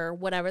or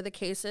whatever the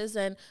case is,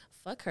 then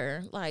fuck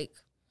her. Like,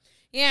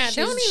 yeah,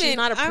 she's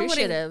not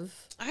appreciative.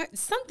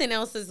 Something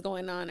else is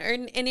going on.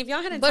 And if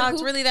y'all hadn't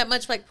talked really that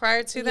much, like,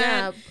 prior to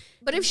that.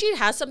 But if she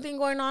has something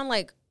going on,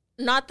 like,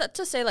 not that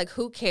to say, like,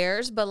 who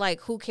cares, but,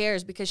 like, who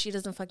cares? Because she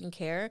doesn't fucking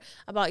care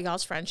about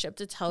y'all's friendship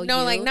to tell you.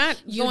 No, like,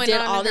 not you going did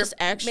on all this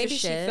extra maybe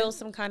shit. She feels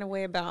some kind of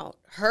way about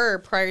her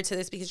prior to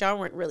this because y'all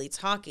weren't really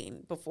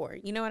talking before.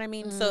 You know what I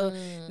mean? So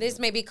this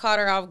maybe caught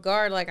her off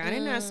guard. Like, I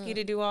didn't ask you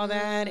to do all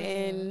that.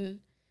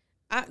 And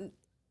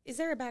is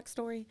there a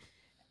backstory?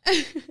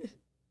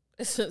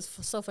 It's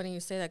so funny you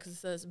say that because it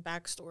says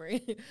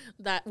backstory.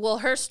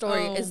 Her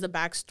story is the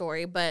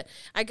backstory, but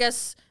I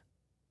guess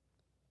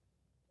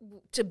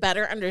to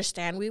better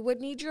understand, we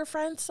would need your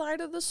friend's side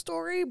of the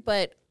story.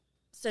 But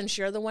since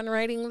you're the one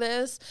writing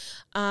this,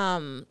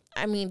 I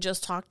mean,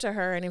 just talk to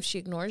her, and if she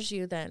ignores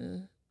you,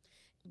 then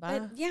bye.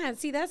 But yeah,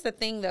 see, that's the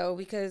thing though,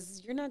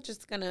 because you're not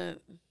just gonna.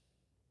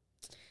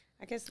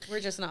 I guess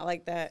we're just not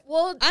like that.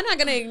 Well, I'm not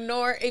gonna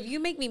ignore if you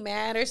make me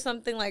mad or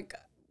something like.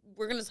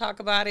 We're going to talk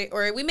about it,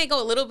 or we may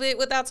go a little bit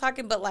without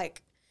talking, but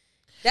like,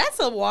 that's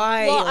a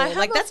why. Well,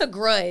 that's a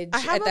grudge. I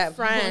have a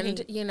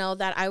friend, you know,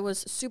 that I was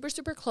super,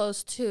 super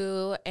close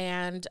to,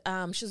 and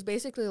she was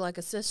basically like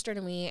a sister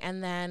to me.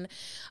 And then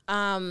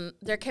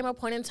there came a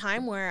point in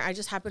time where I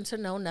just happened to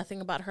know nothing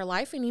about her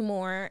life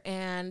anymore.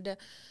 And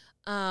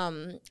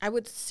I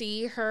would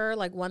see her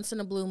like once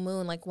in a blue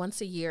moon, like once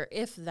a year,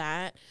 if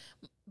that.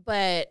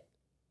 But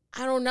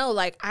I don't know,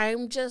 like,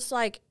 I'm just,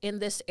 like, in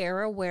this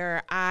era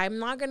where I'm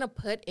not going to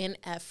put in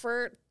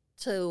effort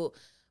to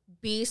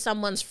be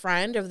someone's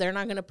friend if they're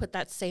not going to put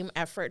that same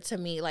effort to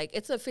me. Like,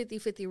 it's a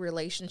 50-50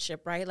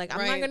 relationship, right? Like,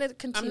 I'm not going to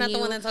continue. I'm not the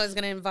one that's always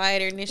going to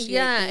invite or initiate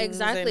Yeah,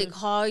 exactly.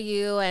 Call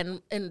you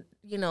and,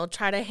 you know,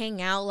 try to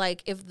hang out.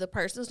 Like, if the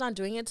person's not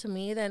doing it to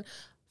me, then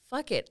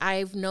fuck it.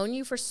 I've known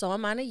you for so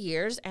amount of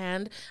years,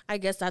 and I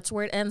guess that's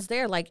where it ends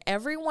there. Like,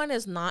 everyone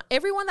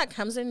that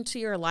comes into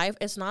your life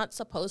is not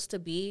supposed to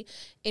be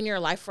in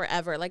your life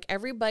forever. Like,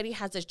 everybody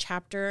has a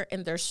chapter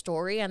in their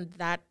story, and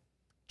that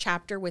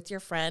chapter with your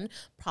friend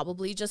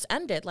probably just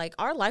ended. Like,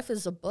 our life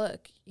is a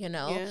book, you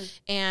know? Yeah.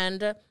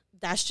 And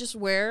that's just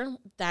where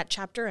that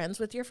chapter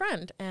ends with your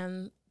friend.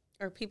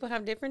 Or people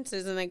have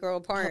differences and they grow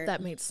apart. I hope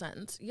that made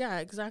sense. Yeah,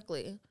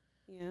 exactly.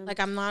 Yeah. Like,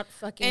 I'm not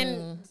fucking...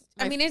 And,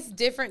 I mean, it's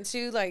different,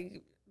 too.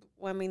 Like,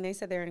 well, I mean, they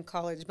said they're in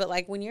college. But,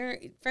 like, when you're...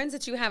 Friends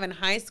that you have in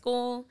high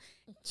school...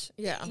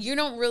 Yeah. You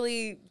don't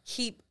really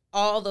keep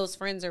all those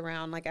friends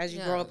around, like, as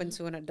you grow up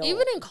into an adult.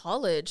 Even in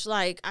college.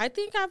 Like, I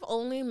think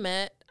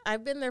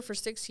I've been there for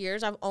 6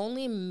 years. I've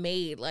only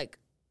made, like,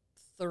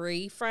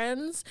 3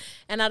 friends.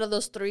 And out of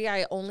those 3,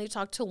 I only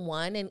talked to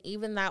one. And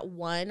even that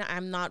one, I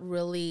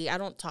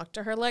don't talk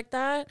to her like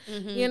that.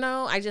 You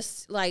know? I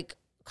just, like...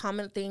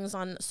 comment things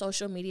on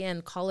social media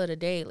and call it a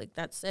day. Like,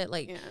 that's it.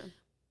 Like,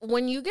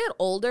 when you get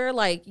older,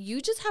 like, you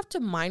just have to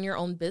mind your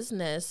own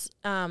business.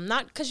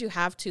 Not because you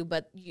have to,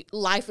 but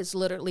life is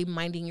literally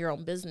minding your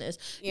own business.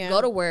 Yeah. You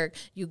go to work,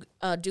 you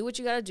do what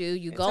you got to do.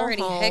 You go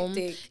home.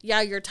 Hectic. Yeah,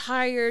 you're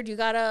tired. You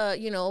got to,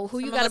 you know, who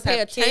you got to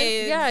pay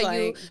attention. Yeah, like,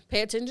 you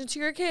pay attention to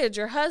your kids,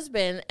 your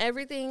husband.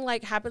 Everything,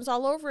 like, happens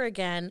all over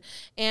again.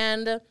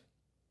 And,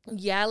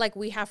 yeah, like,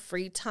 we have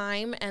free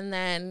time. And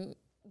then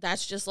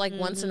that's just, like,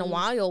 once in a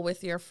while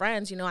with your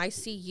friends. You know, I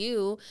see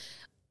you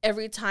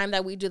every time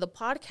that we do the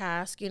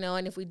podcast, you know,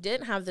 and if we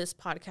didn't have this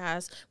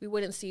podcast, we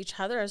wouldn't see each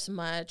other as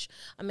much,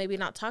 maybe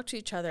not talk to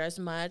each other as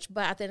much.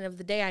 But at the end of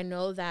the day, I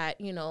know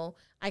that, you know,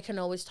 I can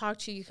always talk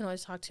to you. You can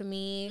always talk to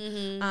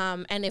me.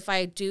 And if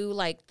I do,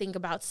 like, think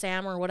about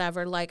Sam or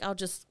whatever, like, I'll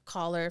just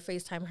call her,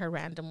 FaceTime her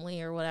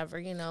randomly or whatever,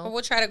 you know. Or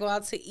we'll try to go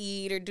out to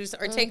eat or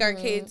take our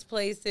kids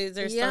places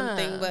or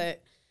something.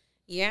 But,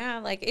 yeah,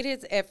 like, it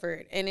is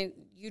effort. And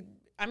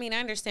I mean, I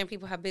understand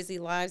people have busy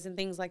lives and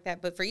things like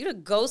that, but for you to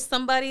ghost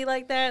somebody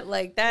like that,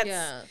 like, that's,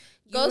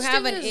 you ghosting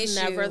have an is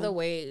issue. Never the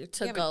way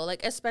to go.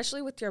 Like,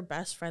 especially with your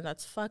best friend,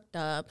 that's fucked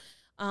up.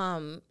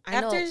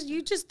 After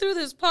you just threw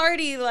this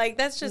party, like,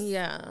 that's just,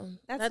 that's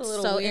a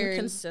little so weird.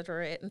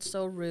 Inconsiderate and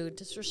so rude,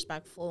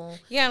 disrespectful.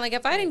 Yeah, like,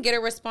 if I didn't get a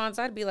response,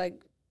 I'd be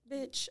like,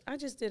 bitch, I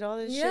just did all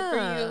this shit for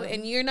you,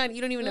 and you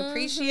don't even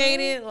appreciate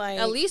it. Like,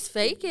 at least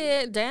fake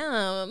it.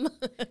 Damn.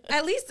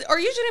 At least, or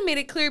you should have made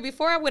it clear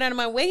before I went out of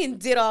my way and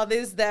did all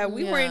this that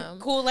we weren't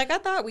cool like I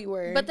thought we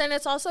were. But then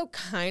it's also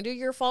kind of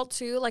your fault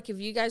too. Like, if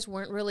you guys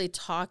weren't really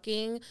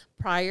talking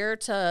prior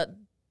to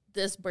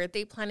this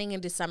birthday planning in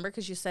December,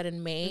 because you said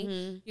in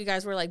May you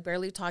guys were, like,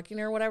 barely talking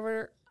or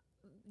whatever,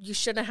 you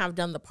shouldn't have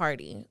done the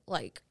party.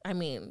 Like, I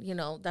mean, you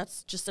know,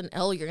 that's just an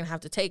L you're gonna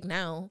have to take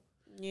now.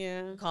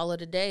 Yeah. Call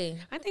it a day.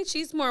 I think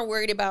she's more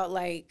worried about,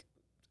 like,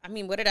 I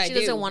mean, what did I do? She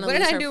doesn't want to lose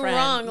her friend. What did I do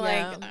wrong?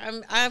 Yeah.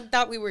 Like, I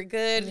thought we were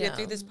good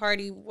through this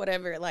party,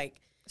 whatever. Like,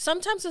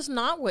 sometimes it's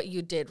not what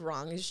you did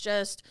wrong. It's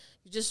just,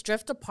 you just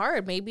drift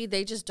apart. Maybe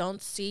they just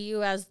don't see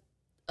you as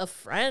a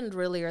friend,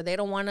 really, or they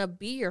don't want to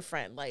be your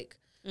friend. Like,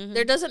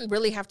 there doesn't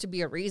really have to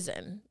be a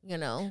reason, you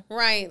know?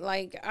 Right.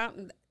 Like,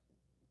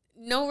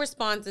 no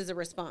response is a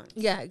response.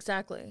 Yeah,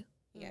 exactly.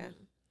 Yeah.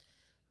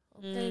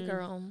 Okay,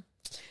 girl.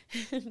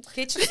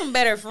 Get you some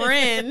better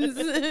friends.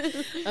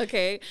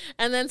 Okay.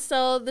 And then,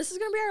 so this is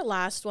going to be our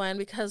last one,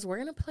 because we're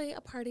going to play a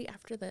party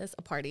after this.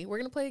 We're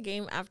going to play a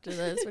game after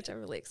this, which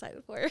I'm really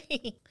excited for.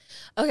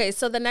 Okay.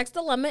 So the next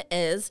dilemma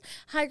is,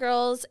 hi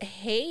girls.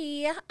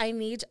 Hey, I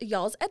need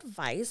y'all's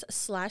advice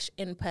 /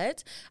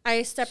 input.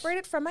 I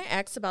separated from my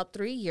ex about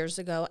 3 years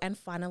ago and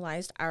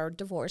finalized our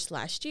divorce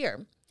last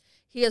year.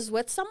 He is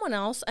with someone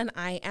else and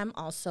I am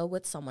also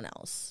with someone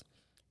else.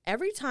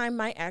 Every time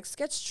my ex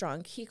gets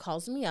drunk, he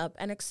calls me up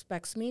and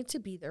expects me to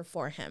be there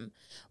for him.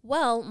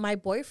 Well, my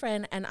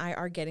boyfriend and I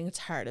are getting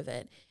tired of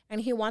it,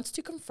 and he wants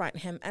to confront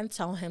him and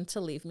tell him to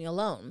leave me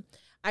alone.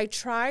 I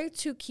try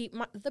to keep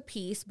the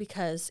peace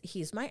because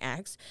he's my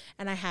ex,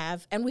 and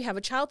we have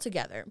a child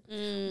together.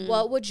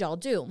 What would y'all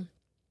do?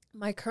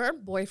 My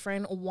current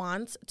boyfriend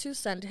wants to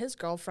send his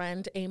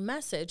girlfriend a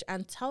message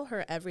and tell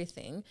her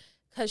everything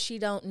because she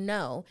don't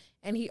know,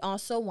 and he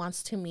also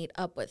wants to meet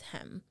up with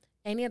him.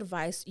 Any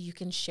advice you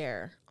can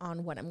share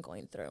on what I'm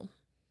going through?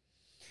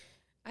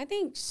 I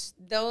think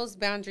those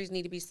boundaries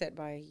need to be set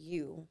by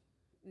you,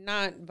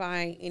 not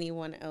by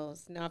anyone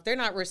else. Now, if they're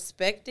not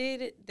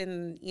respected,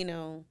 then, you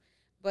know,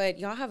 but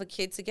y'all have a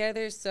kid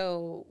together,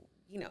 so,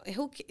 you know,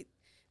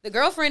 the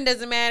girlfriend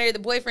doesn't matter, the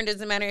boyfriend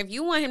doesn't matter. If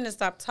you want him to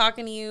stop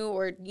talking to you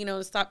or, you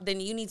know, stop, then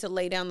you need to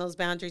lay down those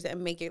boundaries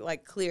and make it,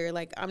 like, clear.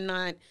 Like,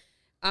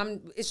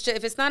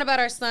 if it's not about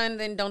our son,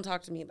 then don't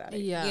talk to me about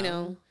it, you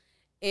know?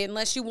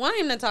 Unless you want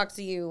him to talk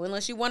to you,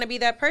 unless you want to be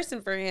that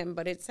person for him.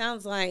 But it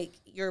sounds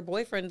like your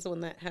boyfriend's the one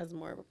that has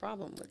more of a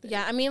problem with it.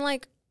 Yeah, I mean,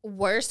 like,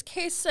 worst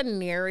case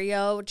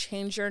scenario,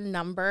 change your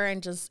number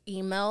and just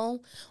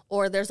email.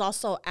 Or there's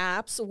also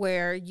apps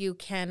where you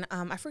can,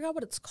 I forgot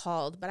what it's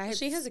called, but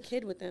she has a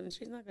kid with him.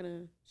 She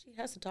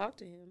has to talk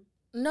to him.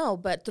 No,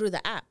 but through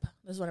the app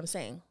is what I'm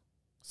saying.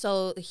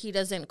 So he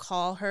doesn't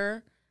call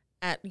her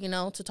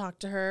to talk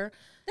to her.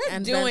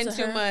 That's doing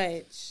too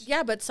much.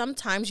 Yeah, but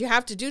sometimes you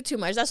have to do too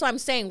much. That's why I'm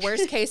saying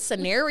worst case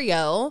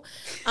scenario.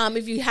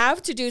 If you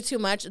have to do too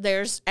much,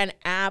 there's an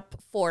app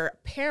for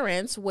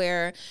parents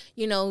where,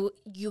 you know,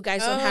 you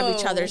guys don't have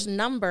each other's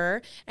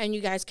number and you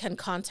guys can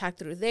contact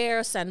through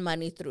there, send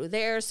money through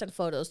there, send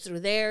photos through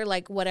there,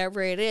 like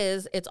whatever it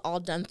is, it's all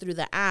done through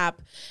the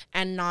app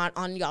and not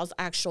on y'all's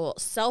actual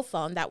cell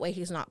phone. That way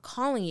he's not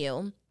calling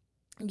you,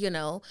 you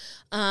know.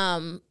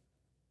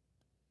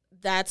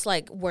 That's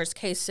like worst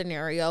case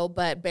scenario,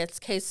 but best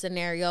case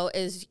scenario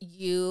is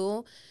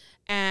you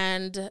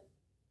and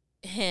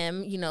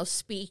him, you know,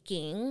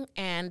 speaking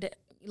and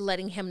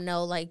letting him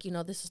know, like, you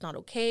know, this is not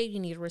okay.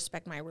 You need to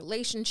respect my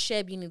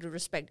relationship. You need to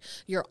respect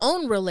your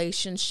own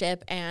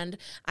relationship. And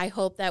I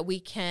hope that we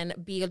can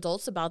be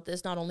adults about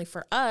this, not only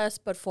for us,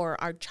 but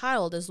for our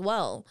child as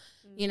well.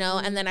 You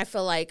know, and then I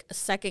feel like a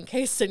second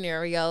case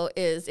scenario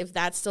is if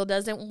that still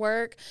doesn't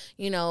work,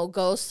 you know,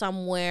 go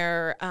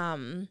somewhere,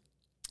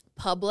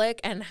 public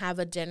and have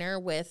a dinner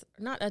with,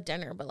 not a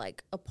dinner, but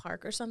like a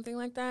park or something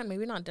like that.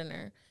 Maybe not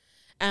dinner.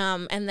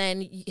 And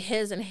then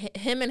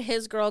him and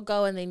his girl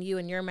go, and then you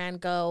and your man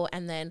go,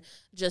 and then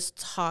just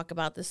talk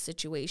about the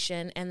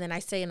situation. And then I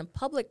say in a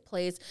public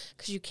place,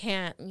 because you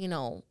can't,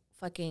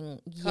 fucking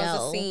yell.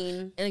 Cause a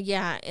scene.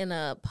 In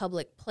a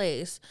public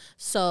place.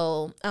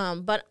 So,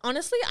 but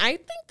honestly, I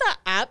think the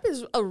app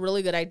is a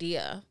really good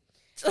idea.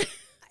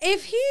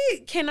 If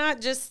he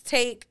cannot just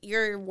take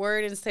your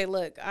word and say,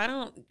 look, I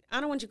don't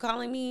want you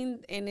calling me,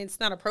 and it's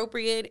not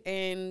appropriate,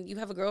 and you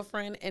have a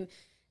girlfriend, and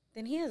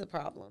then he has a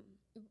problem.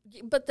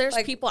 But there's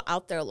people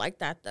out there like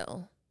that,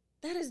 though.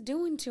 That is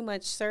doing too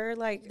much, sir.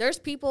 Like, there's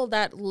people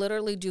that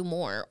literally do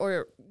more,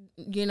 or,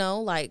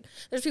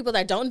 there's people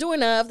that don't do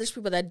enough. There's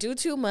people that do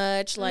too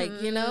much,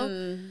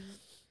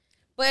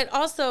 But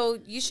also,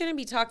 you shouldn't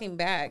be talking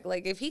back.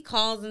 Like, if he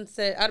calls and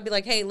said, I'd be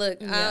like, hey,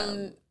 look,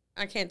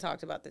 I can't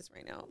talk about this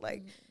right now.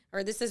 Like,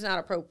 or this is not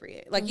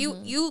appropriate. Like,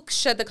 you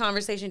shut the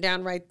conversation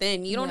down right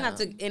then. You don't have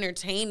to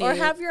entertain it. Or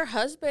have your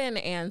husband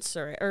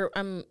answer it. Or,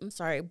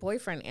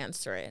 boyfriend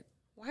answer it.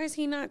 Why is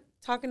he not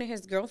talking to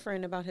his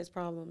girlfriend about his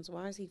problems?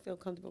 Why does he feel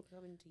comfortable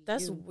coming to you?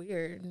 That's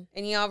weird.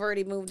 And y'all have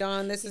already moved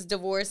on. This is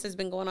divorce has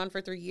been going on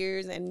for 3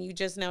 years, and you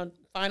just now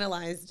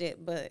finalized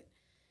it. But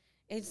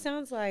it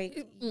sounds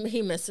like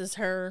he misses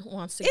her,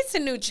 wants to. It's a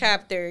new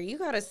chapter. You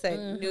got to set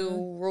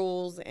new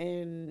rules,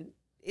 and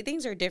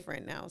things are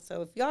different now.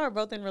 So if y'all are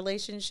both in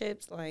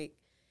relationships, like,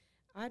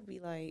 I'd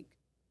be like,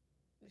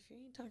 if you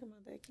ain't talking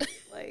about that kid,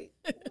 like,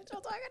 what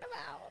y'all talking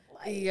about?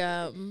 Like,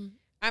 yeah.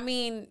 I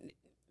mean,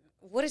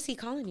 what is he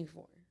calling you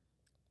for?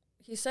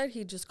 He said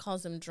he just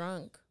calls her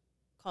drunk.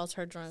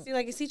 See,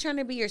 like, is he trying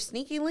to be your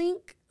sneaky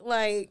link?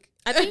 Like,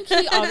 I think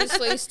he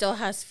obviously still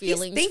has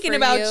feelings. He's thinking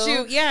about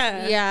you.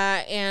 Yeah.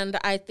 Yeah. And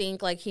I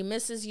think, like, he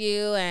misses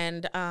you.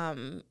 And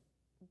I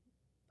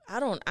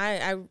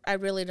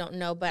really don't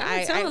know. But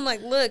I tell him,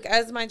 like, look,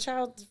 as my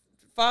child's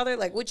father,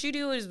 like, what you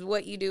do is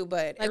what you do.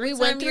 But like, we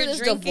went through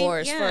this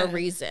divorce for a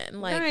reason.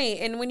 Like, right.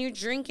 And when you're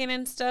drinking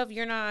and stuff,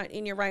 you're not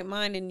in your right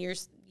mind, and you're,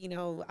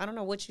 I don't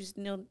know what you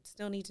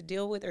still need to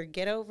deal with or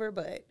get over,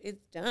 but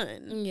it's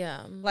done.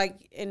 Yeah.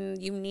 Like,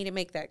 and you need to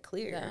make that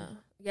clear. Yeah.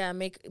 Yeah.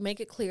 Make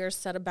it clear,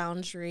 set a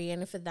boundary.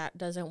 And if that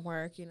doesn't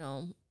work,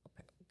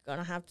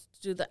 gonna have to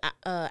do the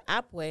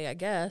app way, I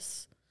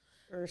guess.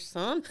 Or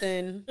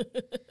something.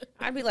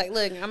 I'd be like,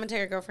 look, I'm gonna tell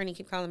your girlfriend you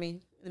keep calling me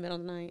in the middle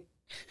of the night.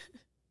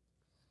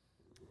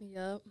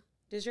 Yep.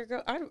 Does your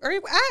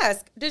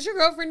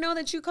girlfriend know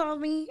that you called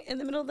me in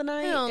the middle of the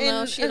night? I don't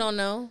know. She don't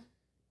know.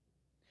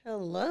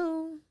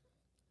 Hello.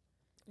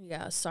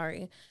 Yeah,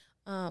 sorry.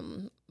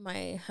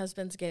 My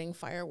husband's getting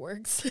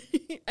fireworks.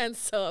 And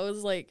so I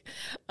was like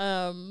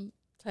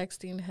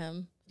texting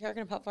him. Y'all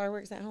gonna pop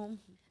fireworks at home?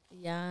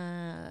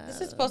 Yeah.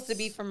 This is supposed to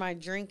be for my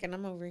drink, and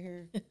I'm over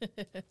here.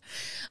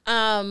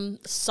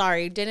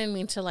 Sorry, didn't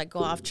mean to, like, go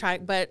off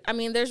track, but I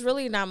mean, there's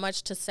really not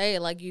much to say.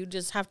 Like, you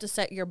just have to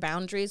set your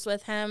boundaries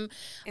with him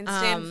and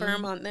stand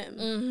firm on them.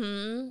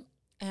 Mm-hmm.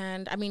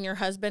 And I mean, your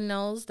husband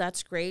knows,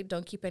 that's great.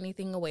 Don't keep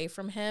anything away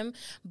from him.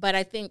 But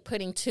I think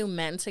putting two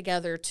men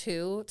together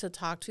too to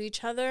talk to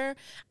each other,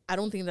 I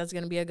don't think that's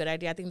going to be a good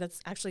idea. I think that's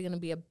actually going to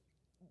be a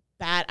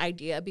bad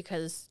idea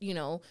because,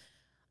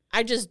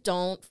 I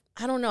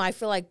don't know. I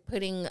feel like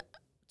putting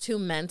two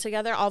men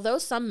together, although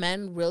some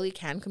men really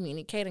can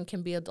communicate and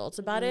can be adults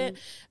about it,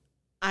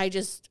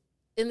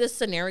 in this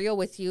scenario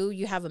with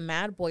you have a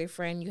mad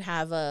boyfriend, you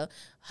have a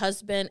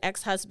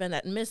ex-husband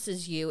that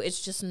misses you.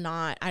 It's just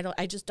not,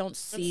 I just don't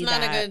see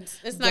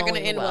it's not going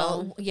to end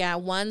well. Yeah.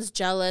 One's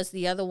jealous.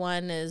 The other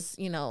one is,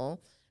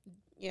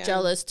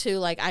 jealous too.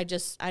 Like, I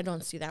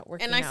don't see that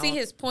working out. And I see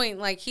his point.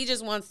 Like, he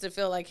just wants to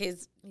feel like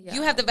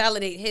you have to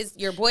validate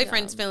your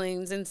boyfriend's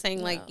feelings and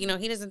saying like,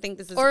 he doesn't think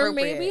this is appropriate. Or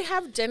maybe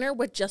have dinner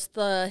with just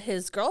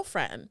his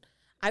girlfriend.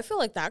 I feel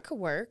like that could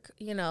work,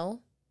 But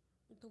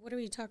what are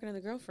you talking to the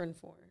girlfriend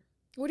for?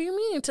 What do you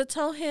mean? To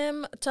tell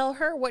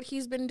her what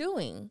he's been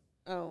doing.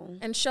 Oh.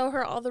 And show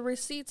her all the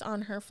receipts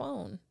on her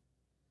phone.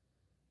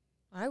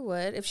 I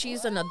would. If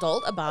she's an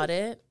adult about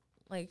it.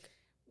 Like,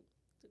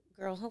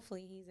 girl,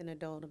 hopefully he's an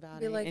adult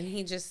about it. Like, and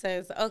he just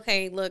says,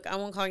 okay, look, I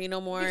won't call you no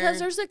more. Because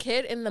there's a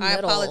kid in the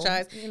middle. I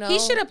apologize. He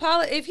should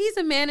apologize. If he's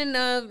a man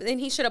enough, then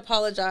he should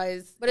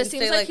apologize. But it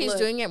seems like he's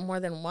doing it more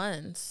than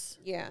once.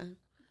 Yeah.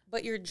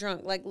 But you're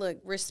drunk. Like, look,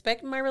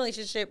 respect my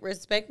relationship.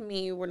 Respect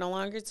me. We're no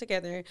longer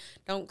together.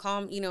 Don't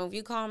call me. If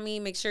you call me,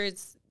 make sure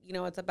it's,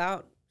 it's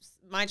about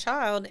my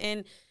child.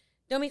 And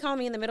don't be calling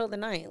me in the middle of the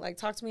night. Like,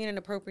 talk to me in an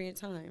appropriate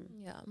time.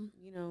 Yeah.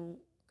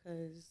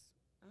 Because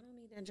I don't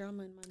need that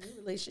drama in my new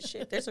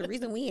relationship. There's a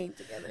reason we ain't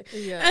together.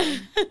 Yeah.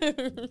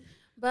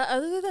 But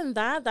other than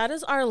that, that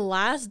is our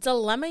last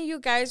dilemma, you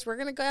guys. We're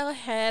going to go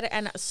ahead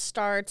and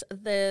start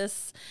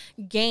this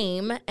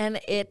game, and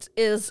it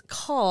is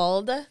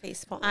called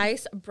Facepalm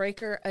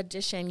Icebreaker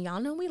Edition. Y'all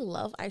know we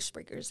love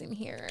icebreakers in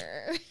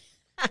here.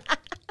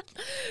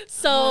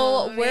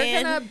 So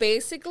we're going to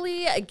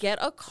basically get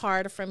a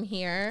card from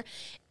here,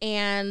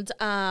 and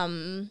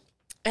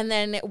And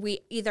then we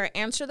either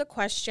answer the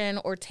question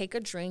or take a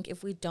drink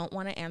if we don't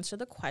want to answer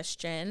the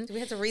question. Do we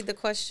have to read the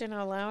question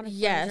out loud if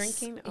yes. we're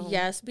drinking? Oh.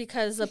 Yes,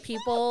 because the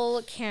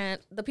people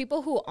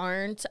who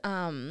aren't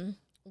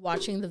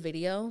watching the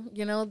video,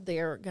 you know,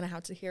 they're going to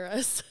have to hear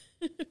us.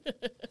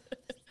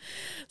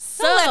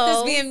 So don't let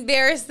this be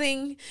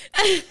embarrassing.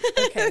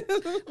 Okay.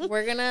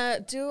 We're going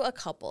to do a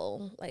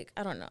couple. Like,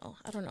 I don't know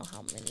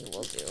how many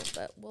we'll do,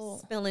 but we'll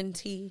spilling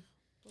tea.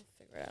 We'll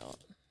figure it out.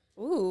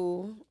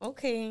 Ooh,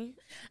 okay.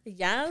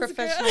 Yes,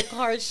 professional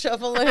card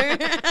shuffler.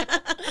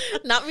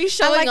 Not me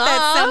showing off.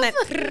 I like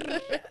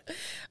that sound.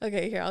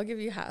 Okay, here, I'll give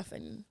you half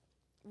and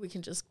we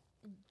can just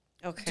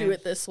do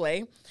it this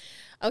way.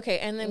 Okay,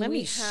 and then let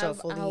me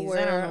shuffle these.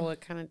 I don't know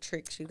what kind of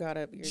tricks you got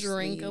up your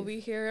drink sleeve. Over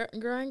here.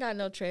 Girl, I ain't got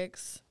no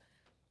tricks.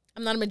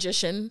 I'm not a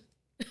magician.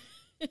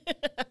 I'm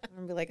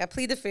gonna be like, I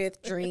plead the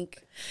fifth, drink.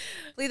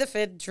 Plead the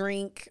fifth,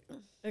 drink.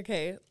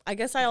 Okay, I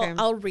guess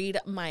I'll read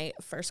my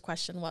first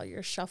question while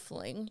you're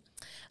shuffling.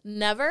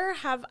 Never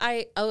have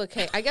I... Oh,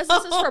 okay. I guess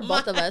this is for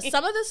both of us.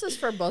 Some of this is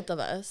for both of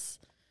us.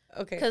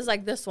 Okay. Because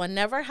like this one,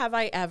 never have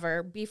I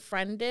ever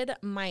befriended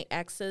my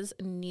ex's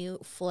new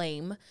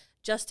flame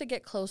just to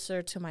get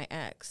closer to my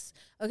ex.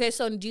 Okay,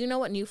 so do you know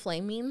what new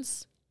flame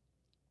means?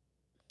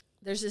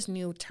 There's this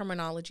new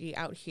terminology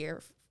out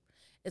here.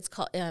 It's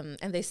called, and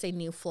they say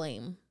new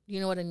flame. Do you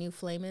know what a new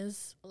flame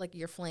is? Like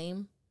your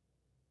flame?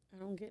 I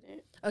don't get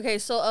it. Okay,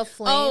 so a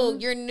flame. Oh,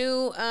 your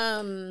new.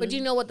 But do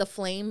you know what the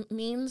flame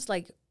means?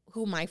 Like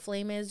who my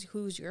flame is?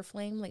 Who's your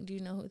flame? Like, do you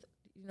know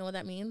what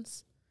that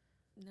means?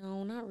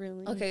 No, not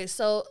really. Okay,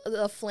 so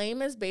the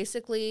flame is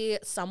basically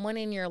someone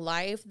in your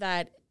life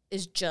that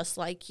is just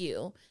like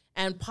you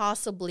and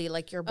possibly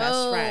like your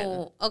best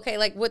friend. Okay,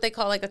 like what they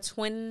call like a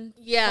twin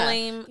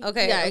flame.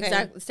 Okay, yeah,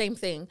 exactly, same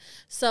thing.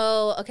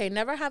 So, okay,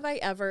 never have I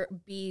ever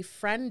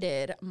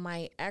befriended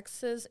my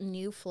ex's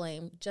new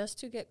flame just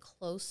to get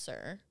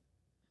closer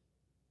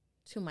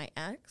to my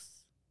ex.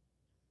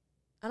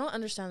 I don't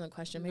understand the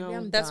question. Maybe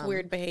I'm that's dumb.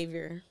 weird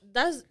behavior.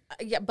 That's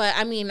but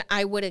I mean,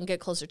 I wouldn't get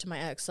closer to my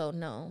ex, so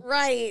no.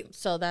 Right.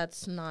 So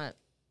that's not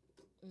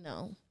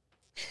no.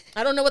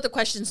 I don't know what the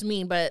questions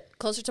mean, but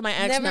closer to my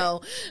ex,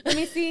 no. Let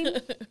me see.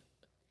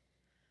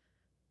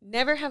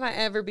 Never have I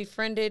ever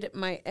befriended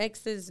my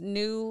ex's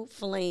new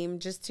flame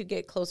just to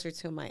get closer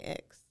to my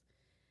ex.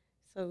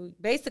 So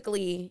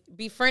basically,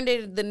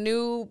 befriended the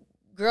new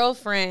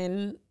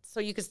girlfriend so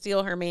you could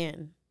steal her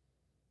man.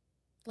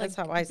 That's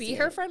how I see it. Be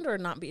her friend or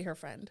not be her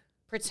friend?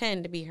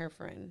 Pretend to be her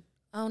friend.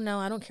 Oh, no,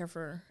 I don't care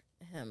for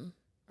him.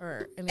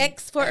 Or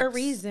ex for a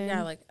reason.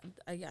 Yeah, like,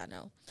 yeah,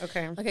 no.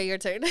 Okay. Okay, your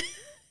turn.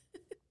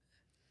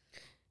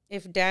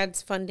 If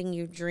dad's funding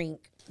you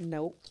drink,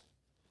 nope.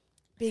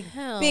 Big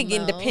no.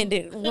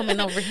 independent woman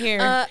over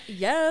here.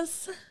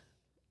 Yes.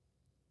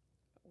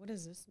 What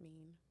does this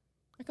mean?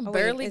 I can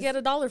barely get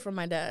 $1 from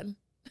my dad.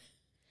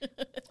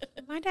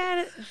 My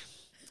dad,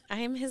 I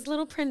am his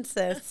little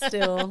princess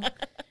still.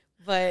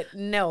 But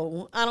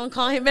no, I don't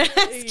call him back.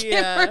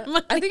 Yeah.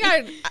 I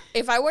think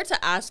if I were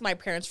to ask my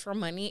parents for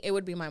money, it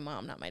would be my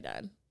mom, not my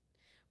dad.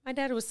 My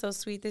dad was so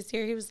sweet this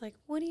year. He was like,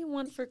 "What do you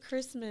want for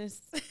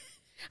Christmas?"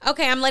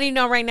 Okay, I'm letting you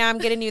know right now. I'm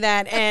getting you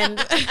that, and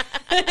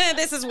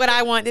this is what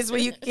I want. This is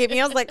what you give me.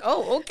 I was like,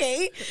 "Oh,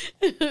 okay."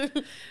 This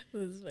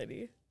is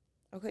funny.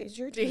 Okay, it's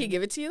your turn. Did he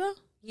give it to you though?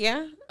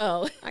 Yeah.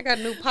 Oh, I got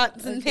new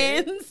pots and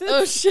pans.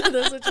 Oh shit,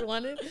 that's what you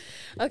wanted.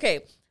 Okay,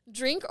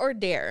 drink or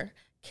dare.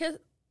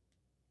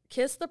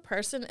 Kiss the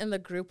person in the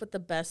group with the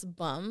best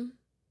bum.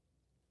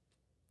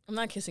 I'm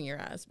not kissing your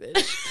ass, bitch.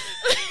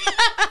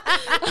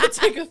 I'll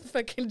take a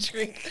fucking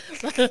drink.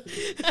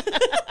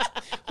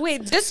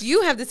 Wait, just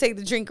you have to take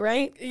the drink,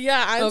 right?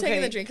 Yeah, I'm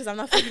taking the drink because I'm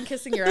not fucking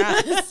kissing your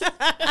ass.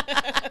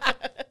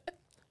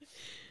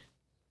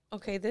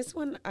 Okay, this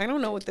one, I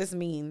don't know what this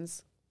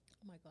means.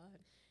 Oh my God.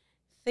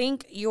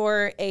 Think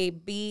you're a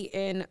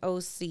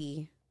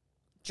BNOC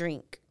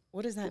drink.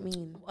 What does that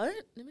mean? What?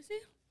 Let me see.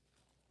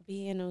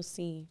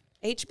 BNOC.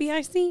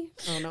 HBIC?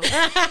 Oh, no.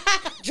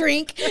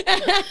 Drink.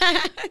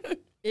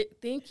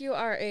 Think you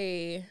are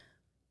a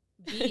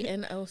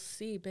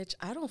BNOC, bitch.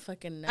 I don't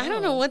fucking know. I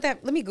don't know what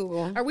that... Let me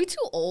Google. Are we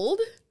too old?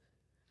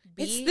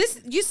 It's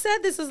this. You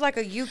said this is like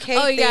a UK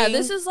Oh, thing. yeah.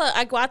 This is...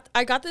 I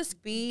got this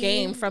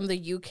game from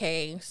the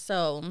UK.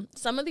 So,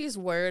 some of these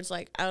words,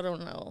 like, I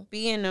don't know.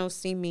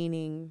 BNOC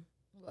meaning...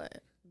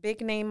 What?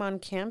 Big name on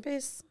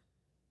campus?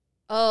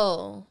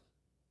 Oh,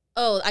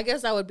 I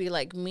guess that would be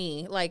like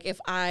me. Like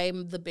if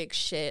I'm the big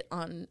shit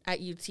at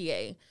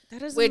UTA. That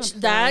doesn't Which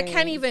apply. that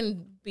can't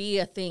even be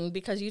a thing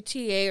because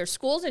UTA or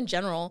schools in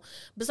general,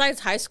 besides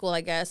high school, I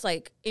guess,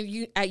 like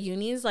at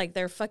unis, like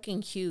they're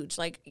fucking huge.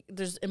 Like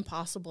there's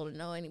impossible to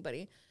know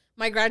anybody.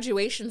 My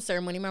graduation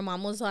ceremony, my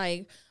mom was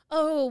like,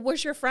 "Oh,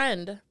 where's your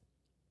friend?"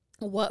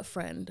 What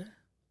friend?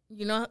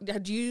 You know,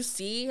 do you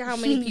see how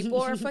many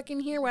people are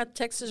fucking here? We're at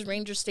Texas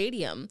Ranger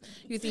Stadium.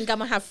 You think I'm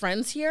gonna have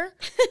friends here?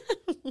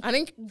 I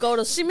didn't go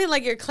to... She mean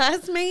like your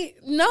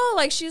classmate? No,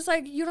 like she's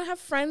like, you don't have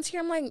friends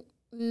here? I'm like,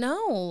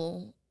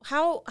 no.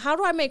 How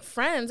do I make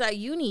friends at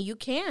uni? You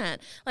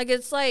can't. Like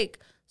it's like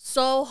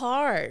so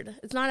hard.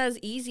 It's not as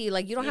easy.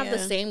 Like, you don't have the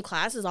same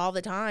classes all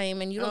the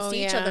time, and you don't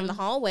see each other in the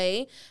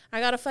hallway. I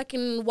gotta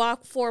fucking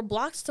walk 4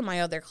 blocks to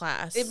my other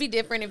class. It'd be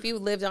different if you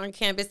lived on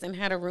campus and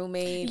had a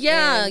roommate.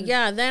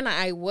 Yeah, then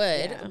I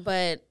would.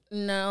 But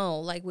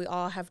no, like, we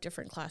all have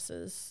different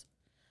classes.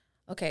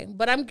 Okay,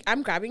 but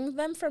I'm grabbing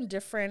them from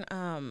different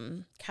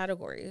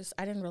categories.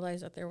 I didn't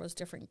realize that there was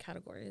different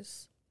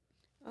categories.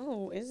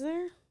 Oh, is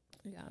there?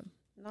 Yeah.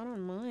 Not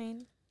on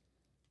mine.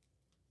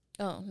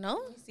 Oh, no?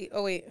 Let me see.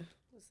 Oh, wait.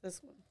 What's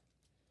this one?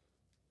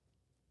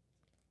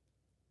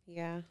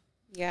 Yeah.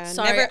 Yeah.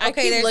 Sorry, never,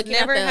 okay, there's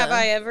never at have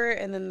I ever,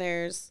 and then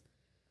there's...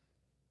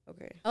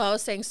 Okay. Oh, I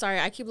was saying, sorry,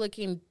 I keep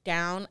looking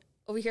down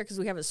over here because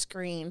we have a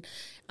screen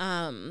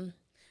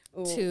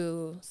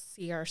to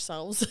see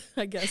ourselves,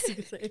 I guess you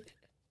could say.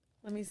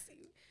 Let me see.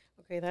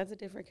 Okay, that's a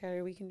different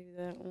category. We can do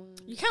that one.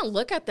 You can't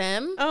look at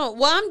them. Oh,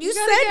 well, you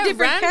said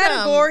different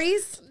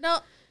categories. No,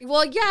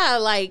 well, yeah,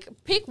 like,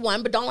 pick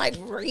one, but don't, like,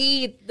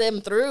 read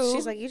them through.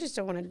 She's like, you just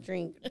don't want to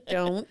drink.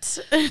 Don't.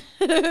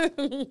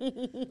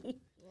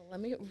 Well, let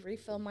me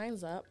refill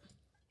mine's up.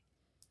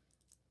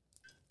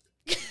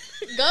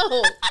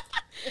 Go.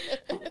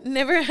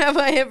 Never have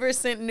I ever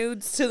sent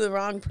nudes to the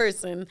wrong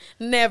person.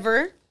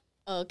 Never.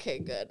 Okay,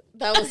 good.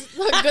 That was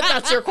good.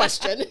 That's your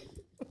question.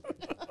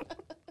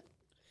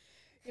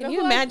 Can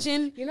you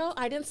imagine?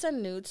 I didn't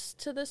send nudes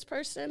to this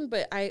person,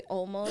 but I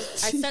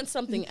sent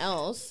something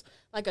else,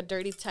 like a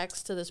dirty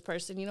text to this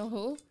person. You know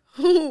who?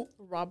 Who?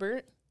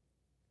 Robert.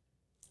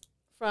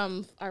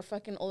 From our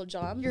fucking old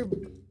job.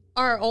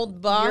 Our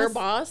old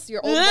boss?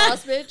 Your old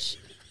boss, bitch.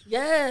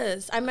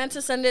 Yes. I meant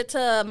to send it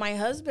to my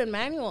husband,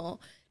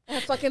 Manuel. I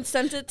fucking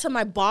sent it to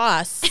my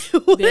boss.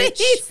 What did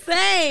he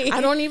say?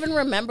 I don't even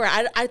remember.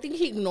 I think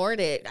he ignored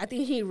it. I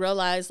think he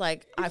realized,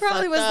 like, he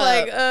probably was up.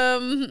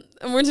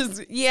 Like, we're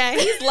just,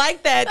 he's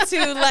like that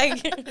too.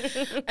 Like,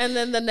 and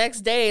then the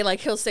next day, like,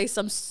 he'll say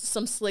some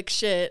slick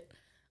shit.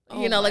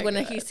 Like when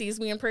he sees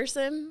me in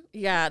person.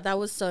 Yeah, that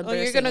was so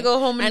embarrassing. Oh, you're gonna go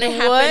home and it do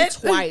happened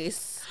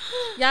twice.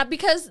 Yeah,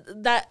 because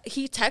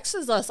he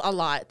texts us a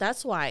lot.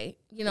 That's why,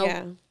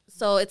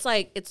 So it's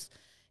like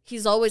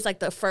he's always like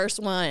the first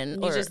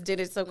one. You just did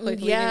it so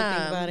quickly. Yeah, you didn't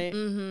think about it.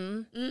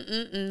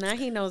 Mm-hmm. Now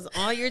he knows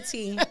all your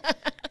tea.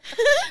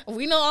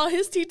 We know all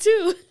his tea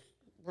too.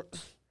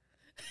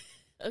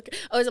 Okay.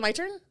 Oh, is it my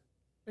turn?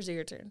 Or is it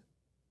your turn?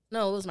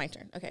 No, it was my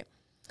turn. Okay.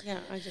 Yeah,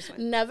 I just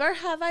went. Never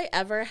have I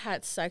ever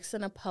had sex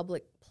in a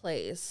public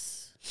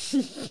place.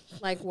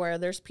 Like where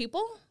there's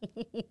people?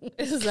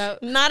 Is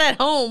that not at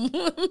home?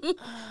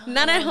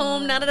 Not at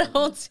home, not at a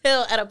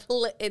hotel,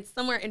 it's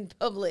somewhere in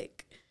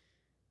public.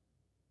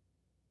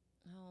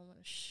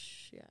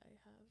 Yeah, I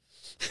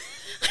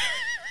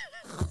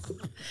have.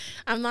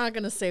 I'm not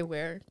gonna say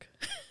where.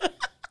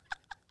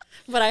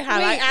 But I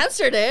have. I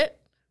answered it.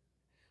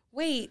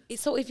 Wait,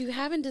 so if you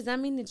haven't, does that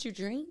mean that you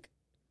drink?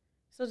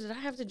 So did I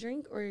have to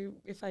drink, or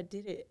if I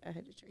did it, I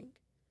had to drink?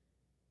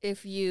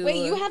 If you...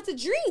 Wait, you have to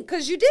drink,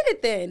 because you did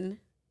it then.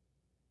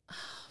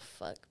 Oh,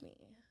 fuck me.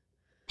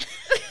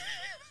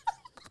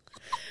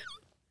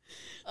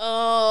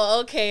 Oh,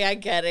 okay, I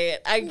get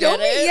it. Yeah,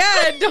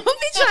 don't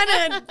be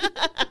trying to...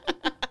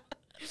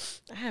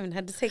 I haven't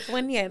had to take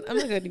one yet. I'm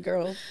a good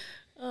girl.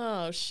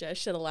 Oh, shit, I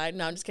should have lied.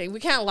 No, I'm just kidding.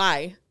 We can't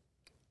lie.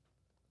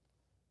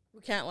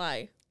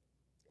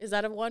 Is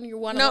that a one you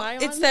want to lie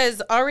on? It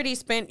says already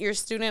spent your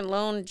student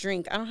loan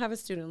drink. I don't have a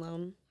student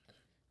loan.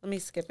 Let me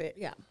skip it.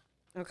 Yeah.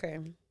 Okay.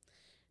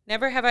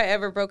 Never have I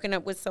ever broken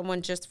up with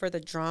someone just for the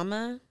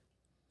drama.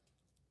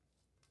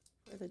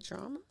 For the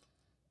drama?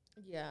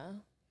 Yeah.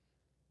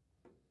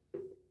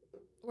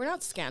 We're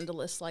not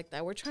scandalous like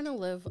that. We're trying to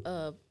live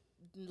a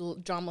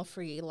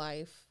drama-free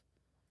life.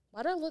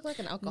 Why do I look like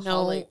an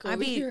alcoholic?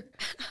 No,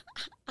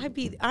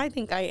 I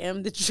think I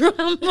am the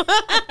drama.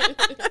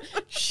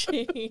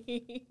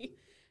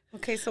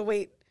 Okay, so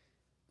wait.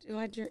 Do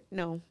I drink?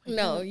 No.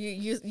 No,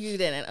 you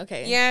didn't.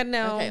 Okay. Yeah,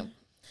 no.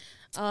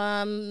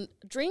 Okay.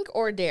 Drink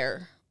or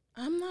dare?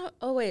 I'm not.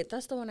 Oh wait,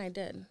 that's the one I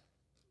did.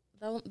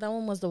 That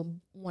one was the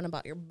one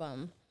about your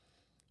bum.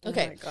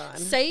 Okay. Oh my God.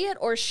 Say it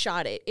or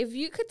shot it. If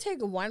you could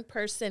take one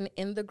person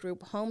in the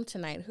group home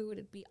tonight, who would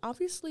it be?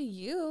 Obviously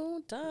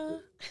you. Duh.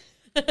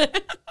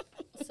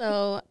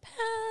 So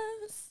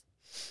pass.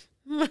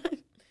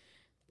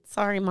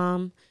 Sorry,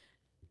 Mom.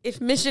 If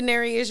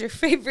missionary is your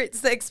favorite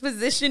sex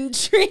position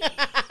drink.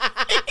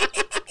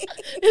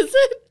 Is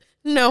it?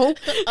 No.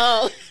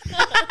 Oh.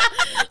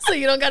 So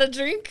you don't got a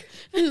drink?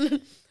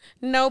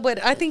 No,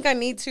 but I think I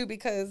need to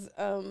because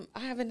I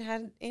haven't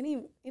had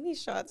any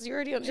shots. You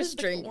already on just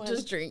drink.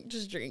 Just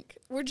drink.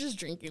 We're just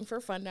drinking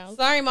for fun now.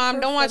 Sorry, Mom.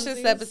 Don't watch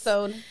this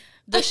episode.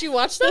 Does she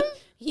watch them?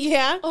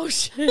 Yeah. Oh,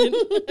 shit.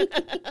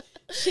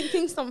 She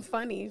thinks I'm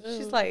funny.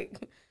 She's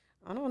like...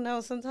 I don't know.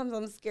 Sometimes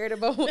I'm scared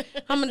about.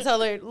 I'm gonna tell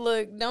her,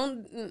 look,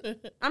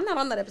 I'm not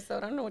on that episode.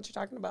 I don't know what you're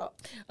talking about.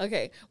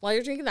 Okay, while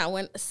you're drinking that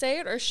one, say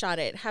it or shot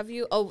it. Have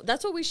you? Oh,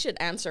 that's what we should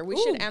answer. We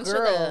should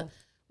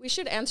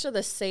answer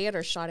the say it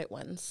or shot it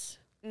ones.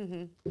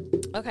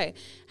 Mm-hmm. Okay.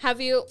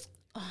 Have you?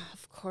 Oh,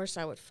 of course,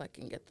 I would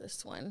fucking get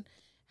this one.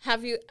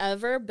 Have you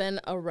ever been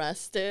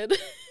arrested?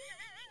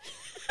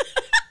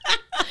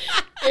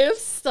 If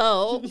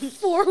so,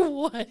 for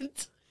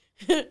what?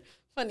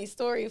 Funny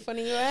story.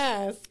 Funny you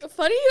ask.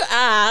 Funny you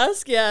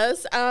ask,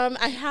 yes.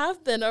 I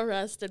have been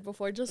arrested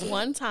before, just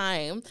one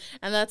time.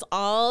 And that's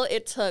all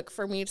it took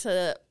for me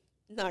to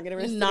not get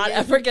arrested not again.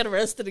 Ever get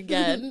arrested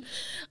again.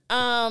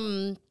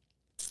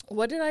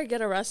 What did I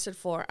get arrested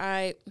for?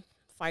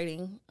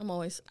 Fighting.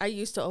 I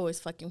used to always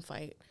fucking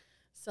fight.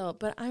 So,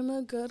 but I'm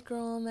a good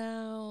girl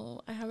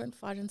now. I haven't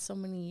fought in so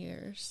many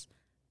years.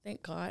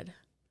 Thank God.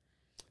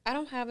 I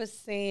don't have a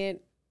saying.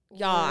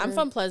 Y'all, I'm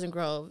from Pleasant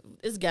Grove.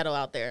 It's ghetto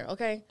out there,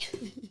 okay?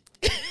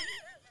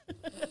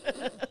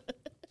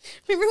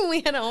 Remember when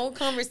we had a whole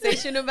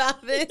conversation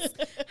about this?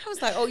 I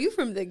was like, oh, you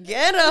from the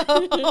ghetto.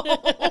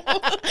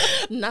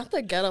 Not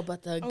the ghetto,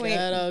 but the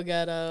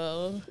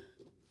ghetto.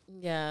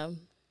 Yeah.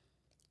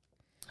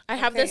 I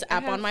have this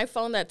app on my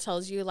phone that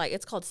tells you, like,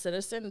 it's called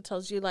Citizen. It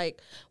tells you,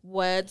 like,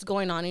 what's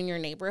going on in your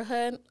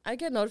neighborhood. I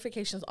get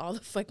notifications all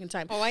the fucking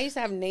time. Oh, I used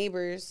to have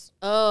neighbors.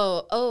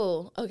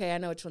 Oh, okay. I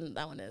know which one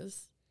that one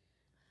is.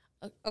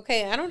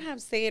 Okay, I don't have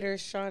Say It or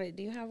Shot It.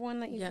 Do you have one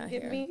that you can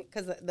give me?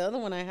 Because the other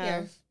one I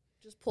have. Here.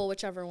 Just pull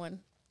whichever one.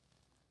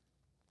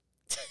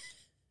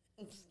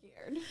 I'm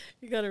scared.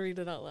 You got to read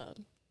it out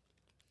loud.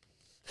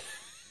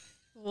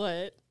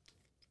 What?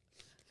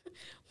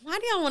 Why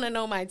do y'all want to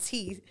know my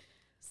teeth?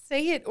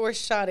 Say it or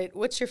shot it.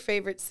 What's your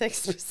favorite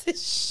sex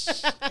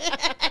position?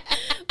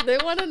 They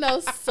want to know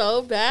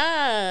so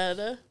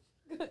bad.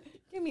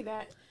 Give me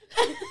that.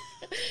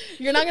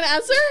 You're not going to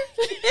answer?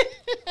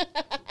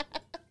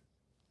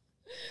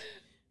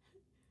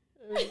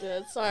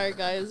 Sorry,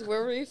 guys.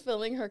 We're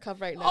refilling her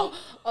cup right now.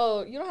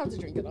 Oh, you don't have to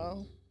drink it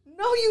all.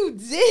 No, you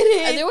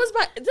didn't. And is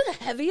it a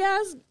heavy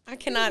ass? I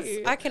cannot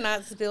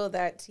spill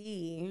that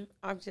tea.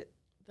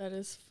 That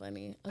is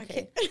funny.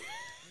 Okay.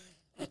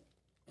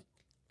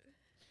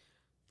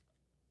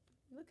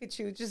 Look at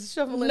you, just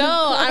shoveling.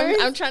 No,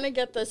 I'm trying to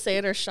get the Say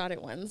It or Shot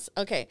It ones.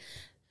 Okay.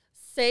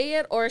 Say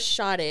it or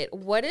shot it.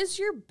 What is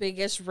your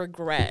biggest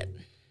regret?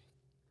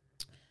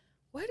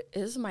 What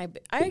is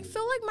I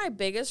feel like my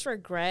biggest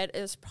regret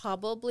is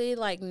probably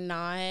like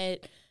not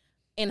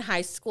in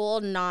high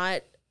school,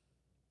 not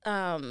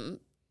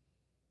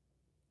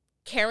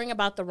caring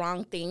about the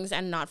wrong things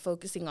and not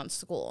focusing on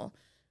school.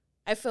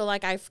 I feel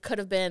like I could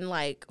have been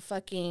like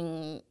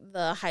fucking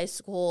the high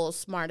school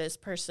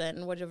smartest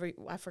person, whatever,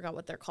 I forgot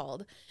what they're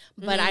called,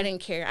 but I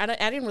didn't care. I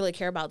didn't really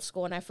care about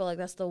school, and I feel like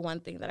that's the one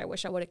thing that I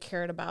wish I would have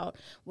cared about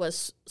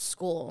was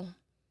school.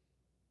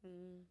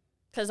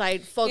 Because I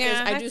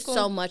do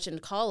so much in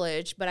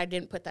college, but I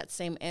didn't put that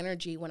same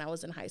energy when I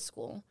was in high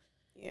school.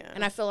 Yeah.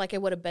 And I feel like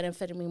it would have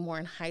benefited me more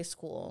in high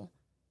school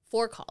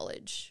for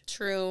college.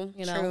 True.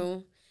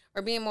 True.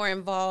 Or being more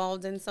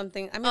involved in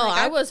something. I mean,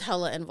 I was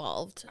hella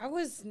involved. I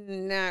was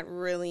not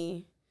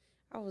really.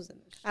 I was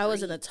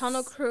in the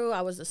tunnel crew.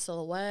 I was the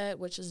Silhouette,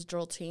 which is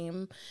drill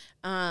team.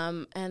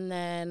 And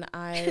then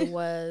I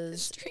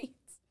was streets.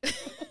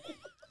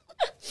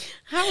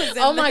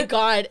 My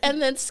God. And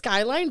then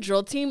Skyline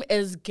drill team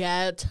is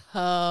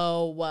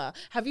ghetto.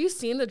 Have you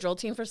seen the drill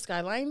team for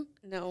Skyline?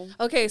 No.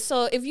 Okay,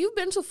 so if you've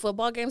been to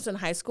football games in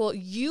high school,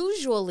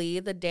 usually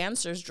the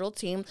dancers drill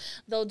team,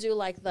 they'll do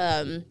like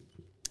the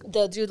 1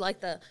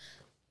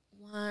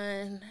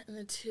 and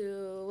the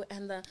 2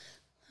 and the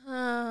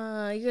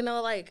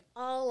like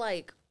all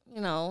like,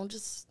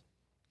 just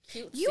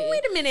cutesy. You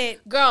wait a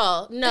minute.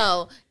 Girl,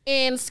 no.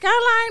 In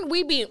Skyline,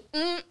 we be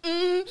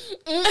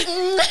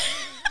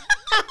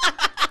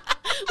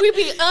we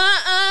be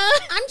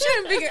I'm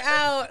trying to figure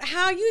out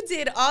how you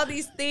did all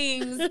these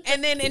things,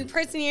 and then in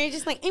person you're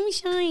just like, I'm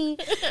shy.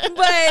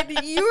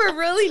 But you were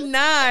really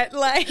not.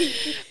 Like,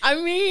 I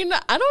mean,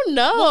 I don't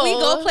know. When we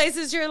go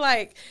places, you're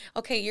like,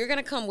 okay, you're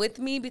gonna come with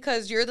me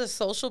because you're the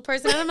social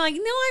person. And I'm like,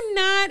 no, I'm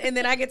not. And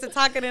then I get to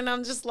talking, and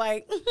I'm just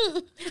like,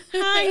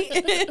 hi.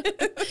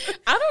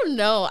 I don't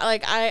know.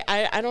 Like,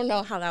 I don't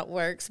know how that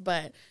works,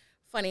 but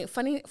funny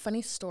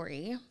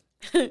story.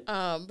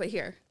 But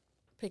here,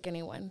 pick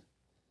anyone.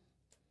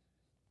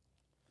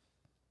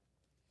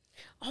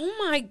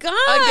 Oh my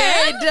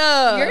God.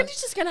 Again? You're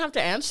just going to have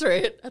to answer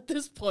it at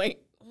this point.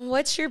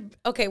 What's your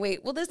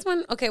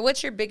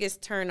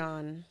biggest turn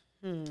on?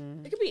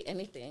 It could be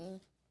anything.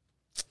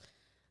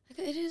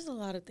 It is a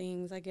lot of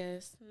things, I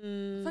guess.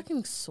 I'm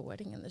fucking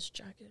sweating in this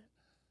jacket.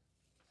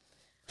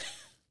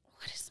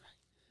 What is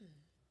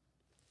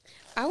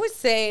I would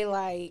say,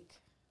 like,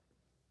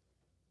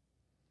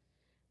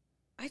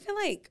 I feel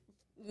like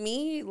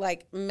me,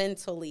 like,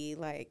 mentally,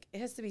 like,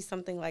 it has to be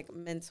something, like,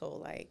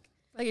 mental, like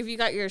if you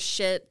got your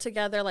shit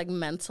together, like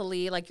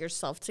mentally, like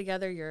yourself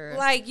together, you're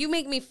like, you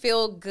make me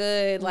feel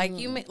good. Like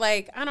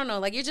like, I don't know,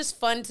 like you're just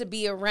fun to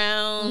be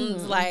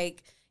around.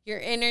 Like your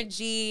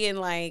energy and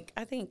like,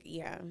 I think,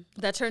 yeah.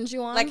 That turns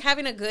you on? Like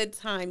having a good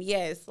time.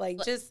 Yes.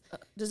 Like just.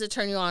 Does it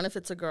turn you on if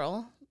it's a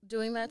girl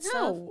doing that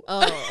stuff?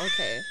 Oh,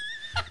 okay.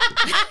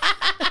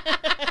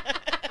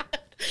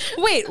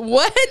 Wait,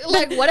 what?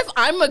 Like, what if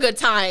I'm a good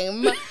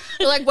time?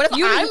 Like, what if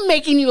I'm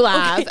making you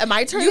laugh? Okay. Am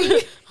I turning?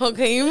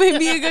 Okay, you may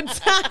be a good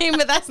time,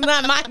 but that's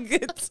not my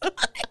good time.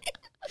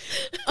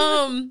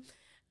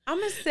 I'm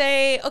gonna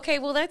say, okay,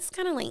 well, that's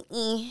kind of like,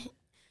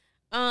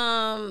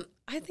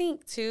 I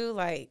think too,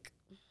 like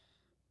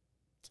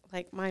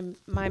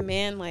my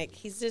man, like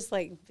he's just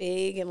like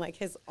big and like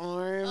his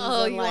arms.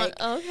 Oh, and, like,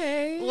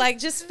 okay. Like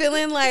just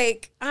feeling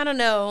like, I don't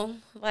know,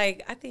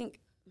 like I think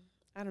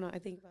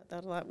about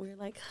that a lot. We're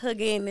like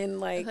hugging and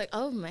like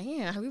oh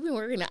man, have you been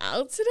working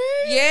out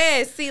today?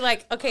 Yeah, see,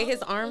 like, okay,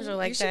 his arms are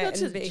like you should that. Go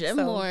to the gym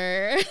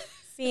more.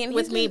 See, and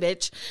with me,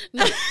 bitch.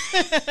 No.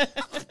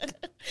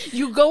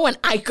 You go and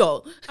I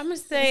go. I'm gonna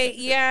say,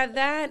 yeah,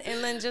 that,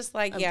 and then just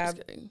like,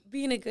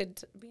 being a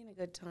good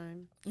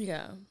time.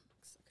 Yeah.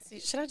 See,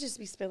 should I just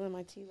be spilling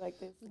my tea like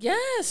this?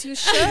 Yes, you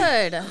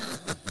should.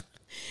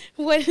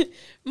 What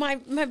my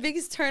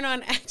biggest turn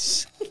on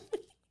actually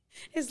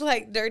is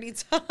like dirty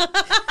talk.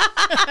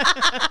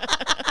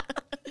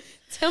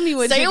 Tell me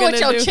what say you're it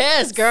with your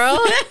chest, girl.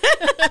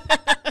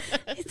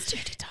 It's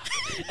dirty talk.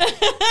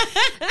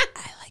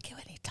 I like it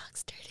when he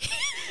talks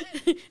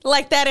dirty.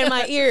 Like that in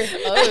my ear.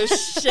 Oh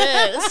shit!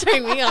 It's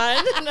turning me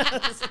on. No,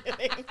 I'm just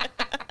kidding.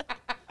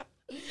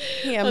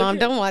 Yeah, Mom,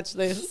 don't watch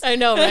this. I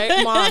know,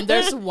 right? Mom,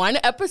 there's one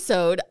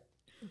episode.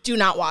 Do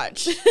not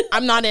watch.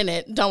 I'm not in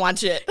it. Don't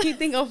watch it. You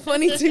think I'm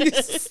funny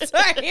to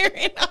start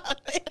hearing all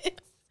this?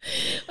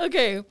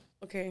 Okay.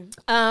 Okay.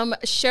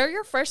 Share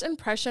your first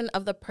impression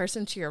of the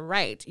person to your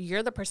right.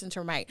 You're the person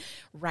to my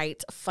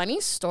right. Funny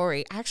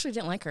story. I actually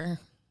didn't like her.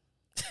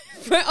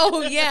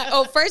 Oh yeah.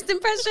 Oh, first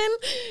impression?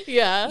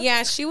 Yeah.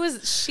 Yeah, she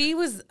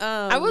was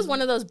I was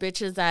one of those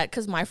bitches that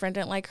because my friend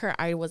didn't like her,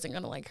 I wasn't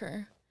gonna like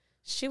her.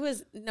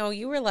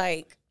 You were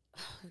like,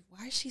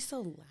 why is she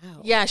so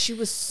loud? Yeah, she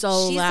was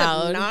so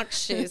loud.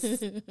 She's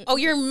obnoxious. Oh,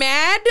 you're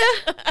mad?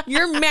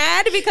 You're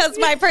mad because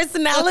my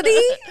personality?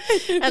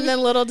 And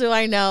then little do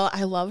I know,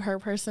 I love her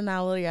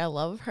personality. I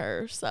love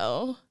her.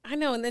 So I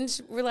know. And then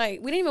we're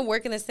like, we didn't even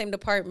work in the same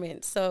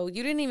department. So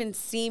you didn't even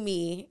see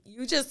me.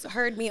 You just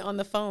heard me on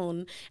the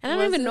phone. And I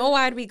don't even know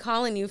why I'd be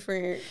calling you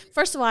for.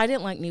 First of all, I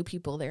didn't like new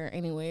people there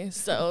anyway.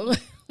 So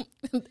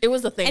it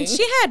was a thing. And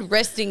she had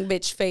resting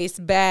bitch face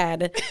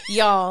bad,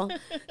 y'all.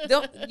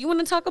 You want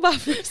to talk about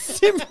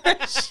first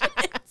impressions?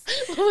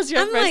 What was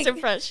your first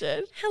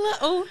impression?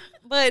 Hello.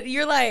 But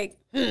you're like,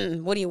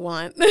 what do you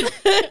want?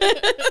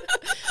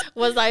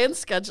 Was I in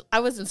schedule? I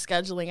was in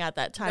scheduling at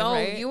that time,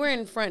 right? No, you were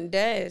in front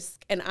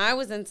desk, and I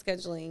was in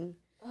scheduling.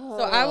 Oh.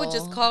 So I would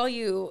just call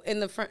you in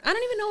the front. I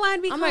don't even know why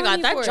I'd be calling you. Oh my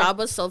God, that job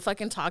was so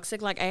fucking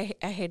toxic. Like, I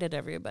hated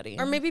everybody.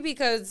 Or maybe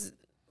because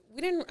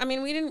we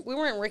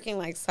weren't working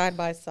like side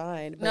by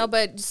side. But. No,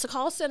 but the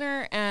call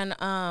center and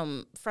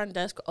front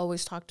desk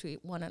always talk to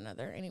one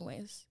another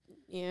anyways.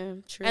 Yeah,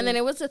 true. And then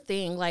it was a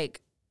thing,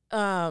 like,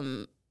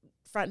 front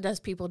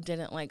desk people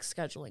didn't like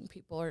scheduling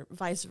people or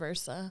vice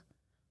versa.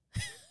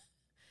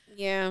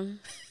 Yeah.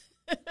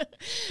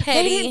 Petty.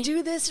 They didn't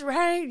do this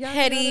right.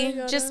 Petty.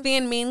 Just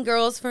being mean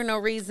girls for no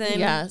reason.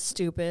 Yeah,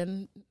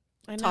 stupid.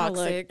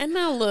 Toxic. And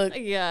now look.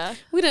 Yeah.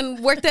 We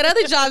done worked at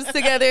other jobs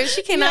together.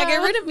 She cannot get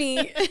rid of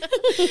me.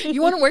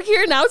 You want to work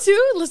here now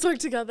too? Let's work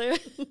together.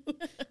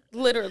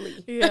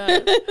 Literally. Yeah.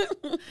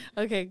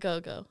 Okay,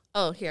 go.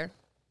 Oh, here.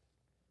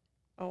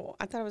 Oh,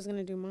 I thought I was going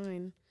to do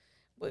mine.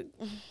 But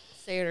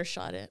say it or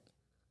shot it.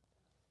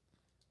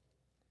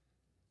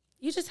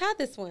 You just had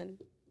this one.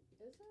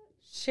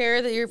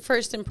 Share your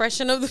first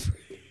impression of the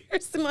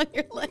person on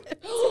your left.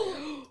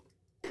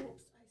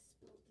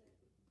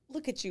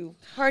 Look at you.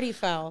 Party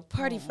foul.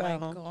 Party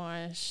foul. Oh, my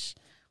gosh.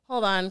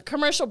 Hold on.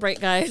 Commercial break,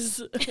 guys.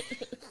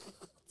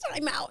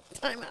 Time out.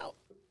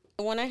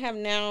 The one I have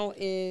now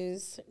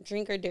is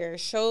Drink or Dare.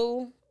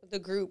 Show the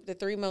group the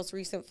 3 most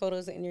recent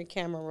photos in your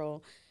camera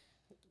roll.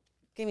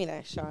 Give me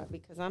that shot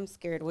because I'm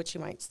scared what you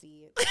might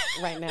see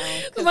right now.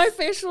 My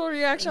facial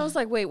reaction, I was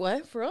like, wait,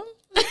 what? For real?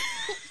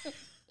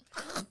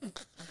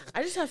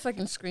 I just have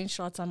fucking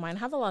screenshots on mine. I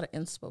have a lot of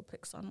inspo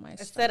pics on my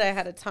stuff. I said I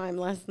had a time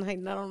last night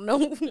and I don't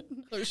know.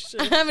 Oh, shit.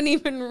 I haven't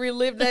even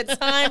relived that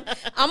time.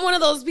 I'm one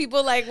of those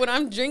people, like, when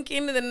I'm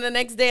drinking and then the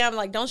next day I'm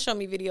like, don't show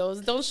me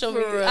videos. Don't show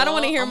me. I don't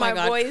want to hear my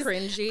voice.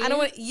 Cringy. I don't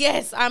want.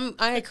 Yes,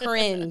 I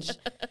cringe.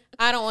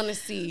 I don't want to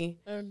see.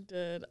 I'm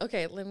dead.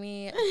 Okay, let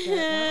me get one.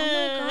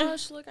 Oh my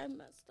gosh, look, I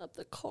messed up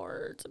the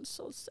cards. I'm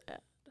so sad.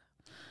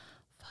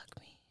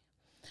 Fuck me.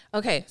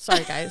 Okay,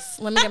 sorry guys.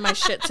 Let me get my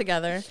shit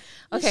together.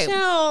 Okay.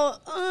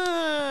 Michelle,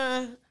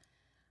 I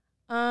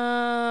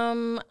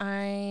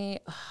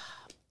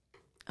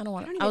don't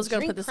want to. I was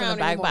going to put this in the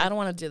bag, but I don't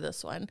want to do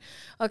this one.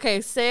 Okay,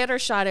 say it or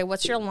shot it.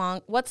 What's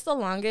the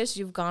longest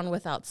you've gone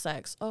without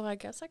sex? Oh, I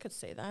guess I could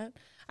say that.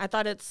 I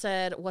thought it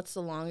said, what's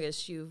the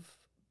longest you've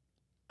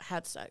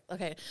had sex?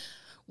 Okay.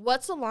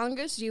 What's the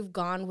longest you've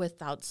gone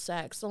without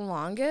sex? The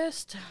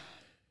longest?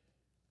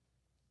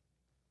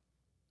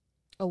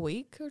 A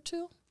week or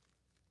two?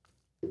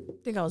 I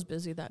think I was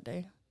busy that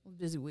day.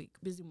 Busy week,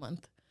 busy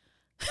month.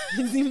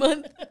 Busy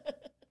month.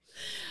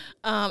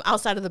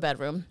 Outside of the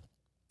bedroom.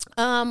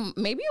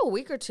 Maybe a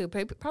week or two,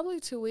 probably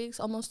 2 weeks,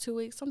 almost 2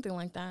 weeks, something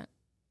like that.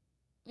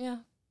 Yeah.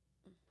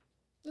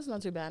 It's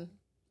not too bad.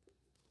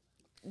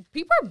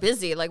 People are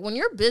busy. Like, when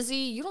you're busy,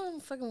 you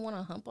don't fucking want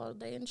to hump all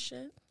day and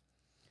shit.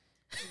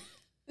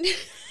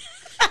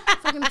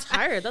 Fucking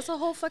tired. That's a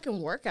whole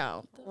fucking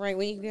workout. Right,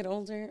 when you get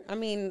older. I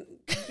mean,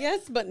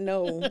 yes, but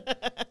no.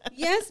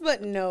 Yes,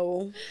 but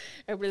no.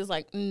 Everybody's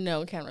like,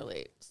 no, can't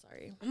relate.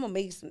 Sorry. I'm gonna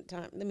make some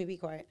time. Let me be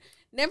quiet.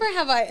 Never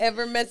have I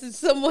ever messaged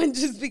someone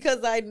just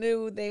because I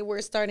knew they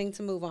were starting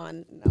to move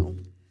on. No.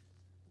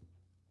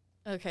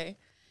 Okay.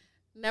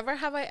 Never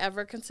have I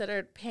ever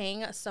considered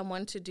paying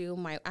someone to do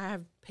I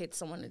have paid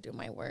someone to do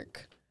my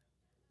work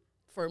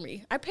for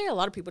me. I pay a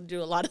lot of people to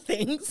do a lot of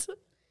things.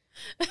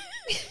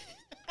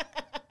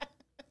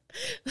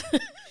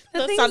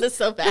 That sounded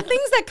so bad. The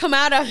things that come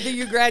out after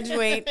you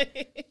graduate.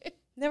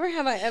 Never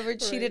have I ever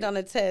cheated on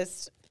a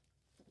test.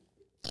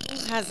 Who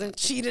hasn't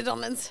cheated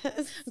on a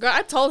test? Girl,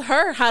 I told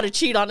her how to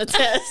cheat on a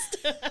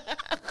test.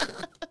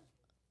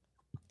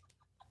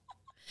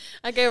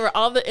 I gave her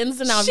all the ins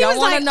and outs. Y'all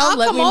want to know?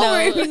 Let me know.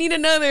 If you need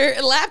another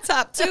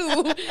laptop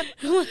too.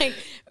 Like,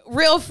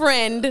 real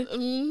friend.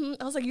 Mm-hmm.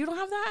 I was like, you don't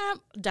have that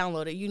app?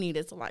 Download it. You need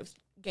it. It's a life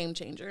game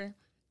changer.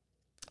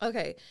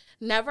 Okay.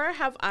 Never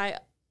have I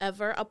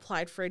ever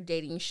applied for a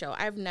dating show.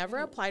 I've never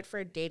applied for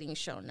a dating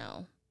show,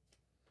 no.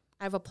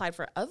 I've applied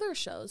for other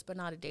shows, but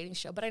not a dating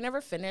show. But I never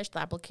finished the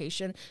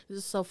application. This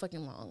is so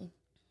fucking long.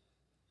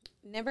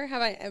 Never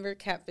have I ever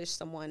catfished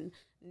someone.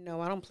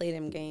 No, I don't play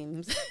them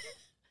games.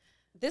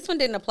 This one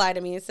didn't apply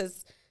to me. It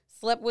says,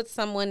 slept with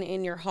someone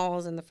in your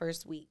halls in the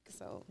first week.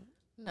 So,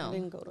 no. I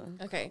didn't go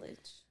to college.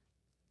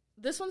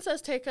 This one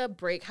says, take a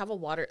break, have a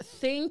water.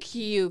 Thank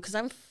you, because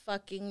I'm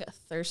fucking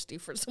thirsty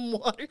for some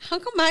water. How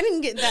come I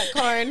didn't get that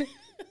card?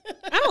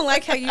 I don't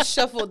like how you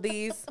shuffled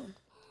these.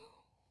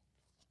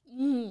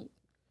 Mm.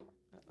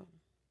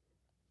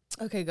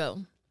 Okay,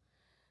 go.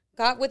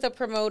 Got with a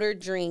promoter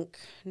drink.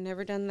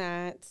 Never done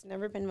that.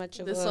 Never been much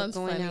of this a one's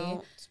going funny.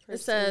 out person. It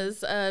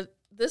says,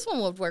 this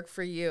one would work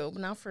for you,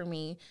 but not for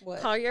me.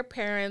 What? Call your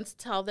parents,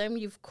 tell them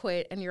you've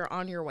quit, and you're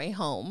on your way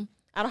home.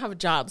 I don't have a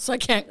job, so I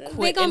can't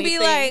quit. They're going to be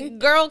like,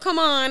 girl, come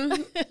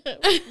on.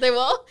 They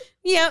will?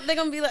 Yeah, they're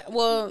going to be like,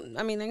 well,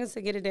 I mean, they're going to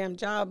say get a damn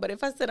job. But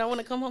if I said I want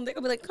to come home, they're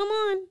going to be like, come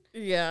on.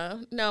 Yeah.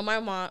 No, my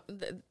mom,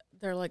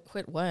 they're like,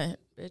 quit what,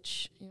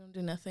 bitch? You don't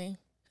do nothing.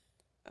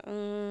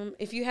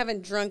 If you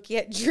haven't drunk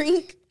yet,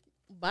 drink.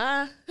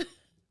 Bye.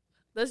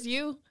 That's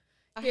you.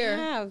 Here. I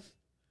have.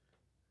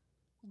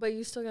 But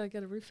you still got to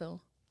get a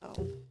refill. Oh.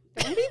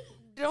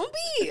 Don't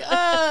be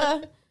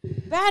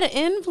bad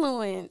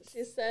influence.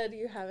 She said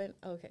you haven't.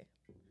 Okay.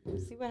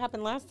 See what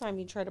happened last time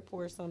you tried to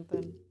pour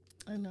something.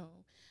 I know.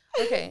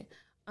 Okay.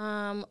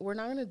 We're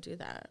not gonna do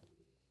that.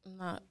 I'm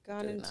not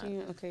got into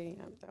that. Okay,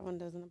 yeah, that one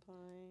doesn't apply.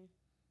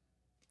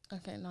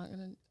 Okay, not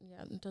gonna.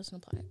 Yeah, it doesn't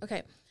apply.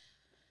 Okay.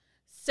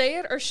 Say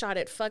it or shot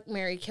it. Fuck,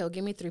 marry, kill.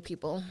 Give me 3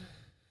 people.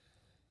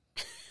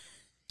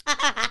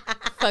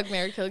 Fuck,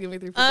 marry, kill. Give me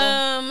 3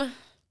 people.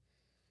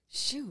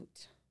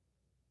 Shoot.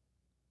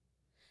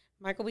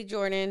 Michael B.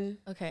 Jordan.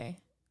 Okay.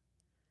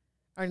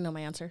 I already know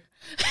my answer.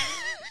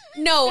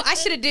 No, I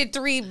should have did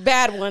 3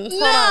 bad ones.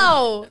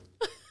 No.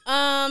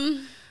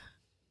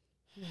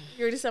 You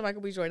already said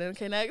Michael B. Jordan.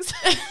 Okay, next.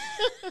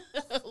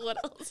 What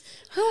else?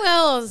 Who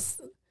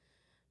else?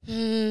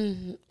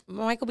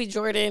 Michael B.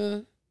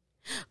 Jordan,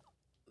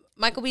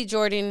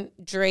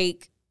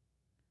 Drake,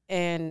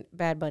 and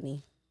Bad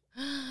Bunny.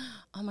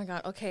 Oh my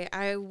God. Okay,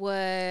 I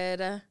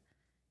would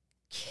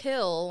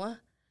kill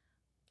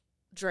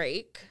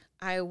Drake.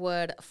 I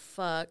would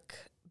fuck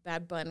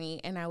Bad Bunny,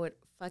 and I would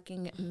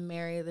fucking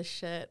marry the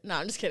shit. No,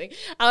 I'm just kidding.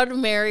 I would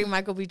marry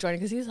Michael B. Jordan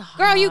because he's hot.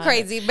 Girl, you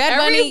crazy. Bad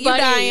Bunny, you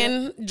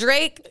dying.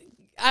 Drake,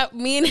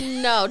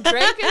 no,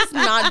 Drake is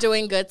not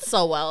doing good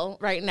so well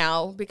right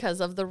now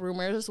because of the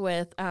rumors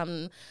with,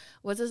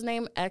 what's his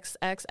name?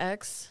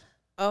 XXX.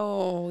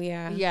 Oh,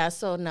 yeah. Yeah,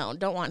 so no,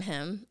 don't want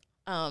him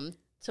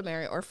to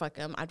marry or fuck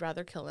him. I'd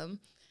rather kill him.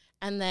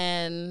 And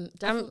then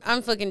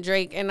I'm fucking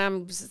Drake, and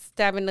I'm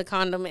stabbing the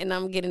condom, and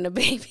I'm getting a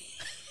baby.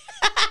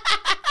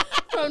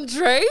 From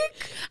Drake?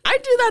 I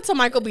do that to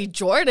Michael B.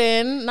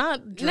 Jordan,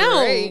 not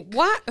Drake. No,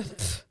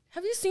 what?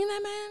 Have you seen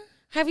that man?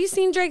 Have you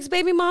seen Drake's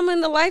baby mama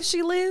and the life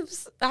she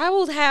lives? I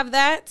will have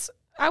that.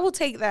 I will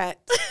take that.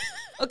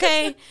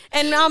 Okay,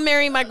 and I'll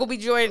marry Michael B.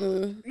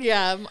 Jordan.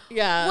 Yeah.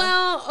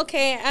 Well,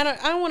 okay. I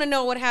don't want to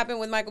know what happened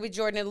with Michael B.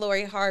 Jordan and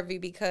Lori Harvey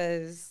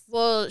because.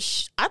 Well,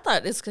 I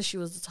thought it's because she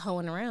was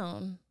hoeing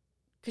around.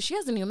 Because she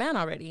has a new man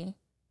already.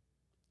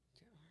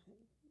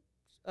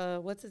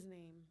 What's his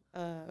name?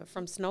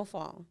 From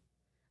Snowfall.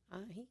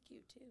 He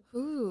cute too.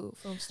 Who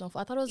from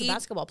Snowfall? I thought it was a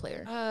basketball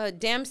player.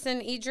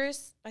 Damson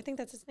Idris. I think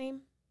that's his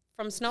name.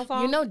 From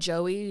Snowfall. You know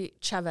Joey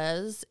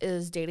Chavez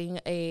is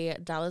dating a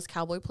Dallas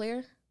Cowboy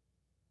player?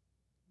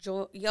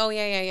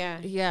 Yeah.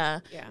 Yeah.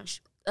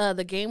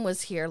 The game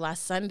was here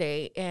last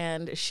Sunday,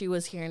 and she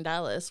was here in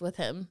Dallas with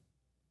him.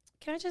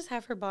 Can I just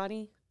have her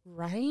body?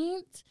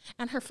 Right?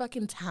 And her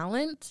fucking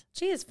talent.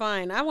 She is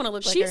fine. I want to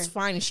look like her. She's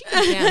fine. She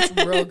can dance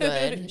real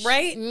good.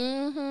 Right?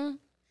 Mm-hmm.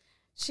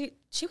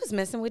 She was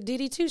messing with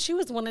Diddy, too. She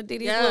was one of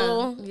Diddy's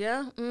little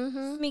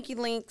sneaky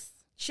links.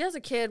 She has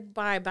a kid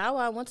by Bow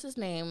Wow. What's his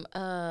name?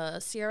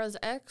 Sierra's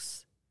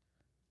ex.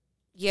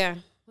 Yeah.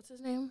 What's his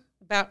name?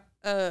 Bow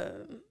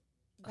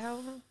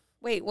Wow.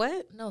 Wait,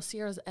 what? No,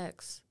 Sierra's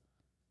ex.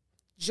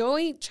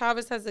 Joey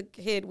Chavez has a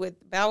kid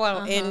with Bow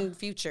Wow in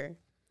Future.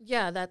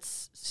 Yeah,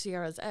 that's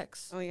Sierra's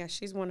ex. Oh yeah,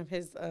 she's one of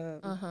his. They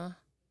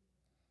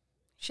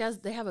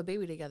have a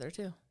baby together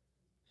too.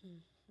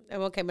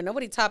 Okay, but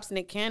nobody tops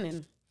Nick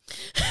Cannon.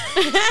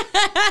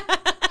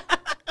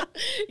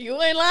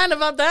 You ain't lying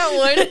about that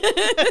one.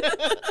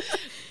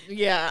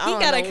 Yeah, he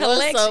got a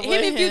collection.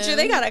 Him and Future,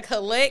 they got a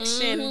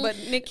collection. But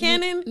Nick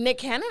Cannon,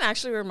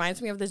 actually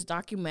reminds me of this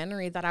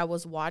documentary that I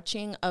was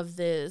watching of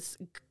this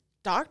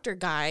doctor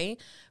guy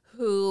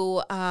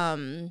who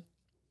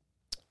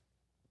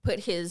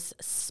put his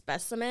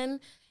specimen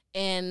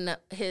in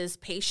his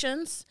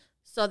patients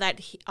so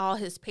that all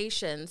his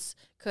patients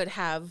could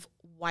have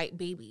white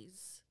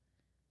babies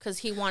because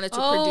he wanted to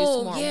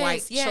produce more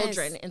white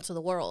children into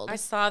the world. I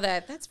saw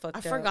that. That's fucked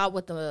up. I forgot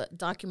what the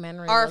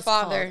documentary Our was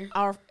Father.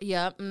 called.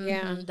 Yeah.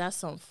 That's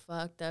some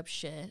fucked up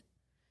shit.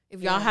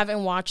 If y'all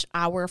haven't watched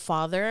Our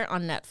Father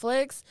on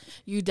Netflix,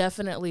 you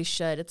definitely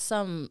should. It's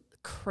some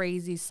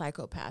crazy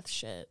psychopath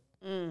shit.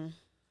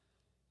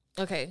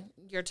 Okay,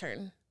 your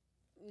turn.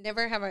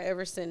 Never have I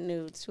ever sent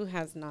nudes. Who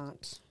has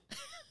not?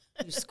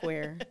 You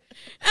square.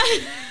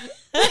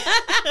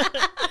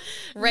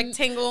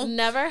 Rectangle.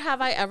 Never have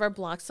I ever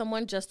blocked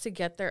someone just to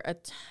get their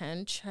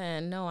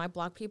attention. No, I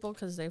block people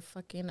because they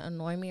fucking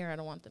annoy me or I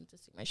don't want them to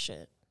see my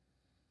shit.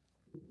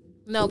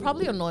 No,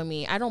 probably annoy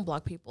me. I don't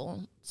block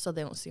people so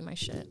they don't see my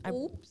shit.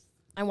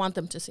 I want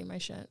them to see my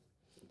shit.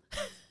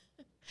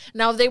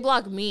 Now, if they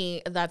block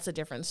me, that's a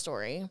different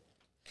story.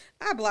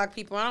 I block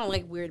people. I don't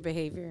like weird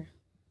behavior.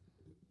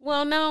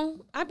 Well,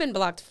 no, I've been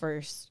blocked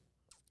first.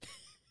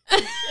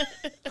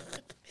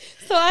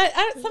 So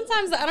I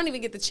sometimes I don't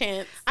even get the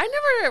chance. I've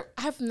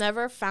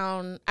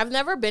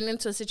never been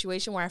into a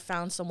situation where I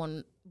found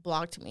someone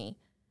blocked me,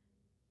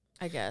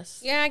 I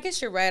guess. Yeah, I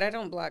guess you're right. I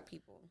don't block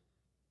people.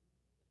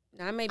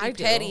 Now, I may be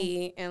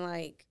petty and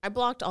like. I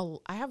blocked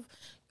oh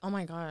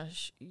my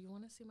gosh. You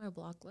want to see my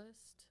block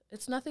list?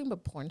 It's nothing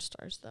but porn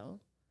stars though.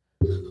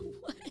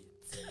 What?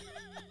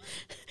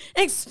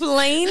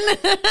 Explain.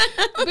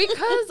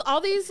 Because all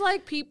these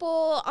like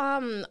people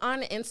on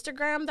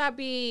Instagram that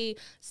be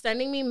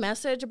sending me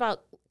message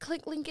about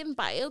click link in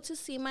bio to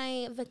see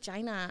my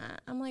vagina.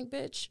 I'm like,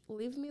 bitch,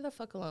 leave me the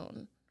fuck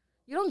alone.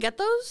 You don't get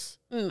those?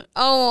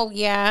 Oh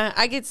yeah,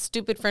 I get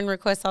stupid friend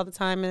requests all the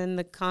time, and in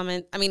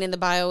the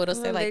bio it'll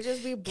say like,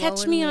 just be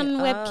catch me on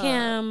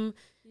webcam.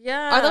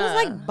 Yeah, are those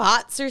like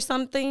bots or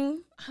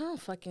something? I don't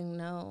fucking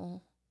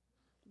know.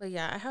 But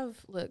yeah, I have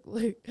look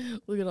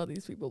at all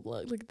these people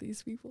blocked. Look at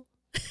these people.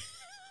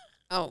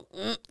 Oh,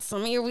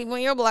 some of your people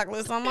on your block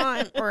list on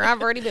mine, or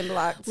I've already been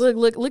blocked.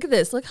 Look at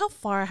this. Look how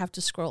far I have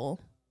to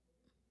scroll.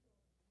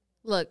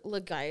 Look,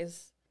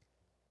 guys.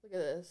 Look at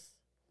this.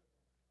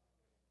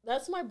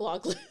 That's my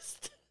block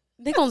list.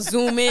 They gonna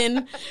zoom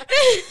in.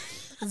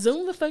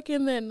 Zoom the fuck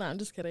in then. No, I'm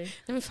just kidding.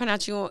 Let me find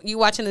out you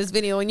watching this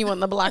video and you on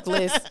the block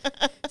list.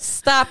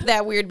 Stop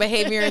that weird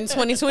behavior in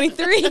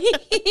 2023.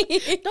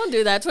 Don't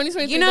do that.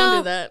 2023,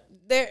 don't do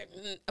that.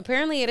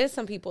 Apparently it is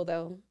some people,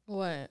 though.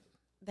 What?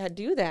 That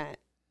do that.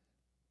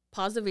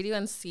 Pause the video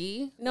and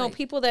see? No,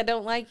 people that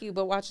don't like you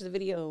but watch the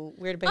video.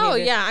 Weird behavior. Oh,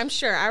 yeah, I'm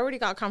sure. I already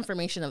got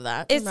confirmation of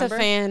that. It's remember? A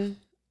fan.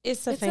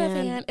 It's a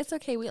fan. It's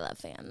okay. We love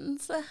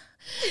fans.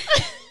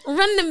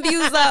 Run them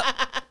views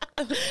up.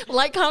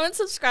 Like, comment,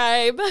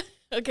 subscribe.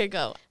 Okay,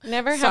 go.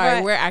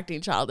 We're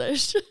acting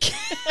childish.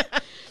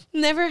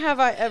 Never have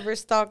I ever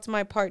stalked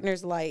my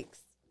partner's likes.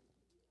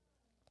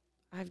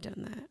 I've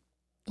done that.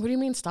 What do you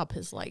mean stalk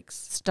his likes?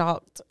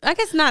 Stalked. I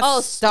guess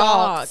not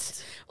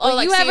stalked. Oh,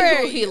 like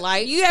who he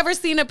likes? You ever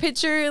seen a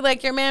picture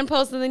like your man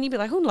posts and then you be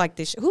like, who liked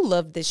this shit? Who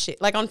loved this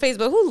shit? Like on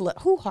Facebook,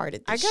 who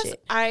hearted this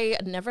shit? I guess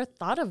I never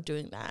thought of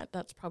doing that.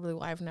 That's probably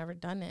why I've never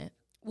done it.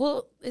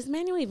 Well, is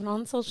Manuel even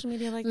on social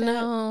media like that?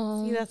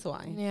 No. See, that's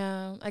why.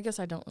 Yeah, I guess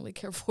I don't really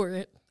care for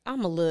it.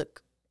 I'm a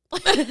look.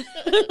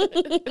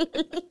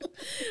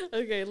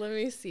 Okay, let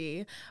me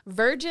see.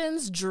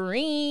 Virgins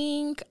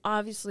drink.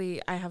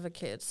 Obviously, I have a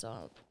kid,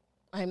 so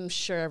I'm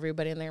sure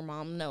everybody and their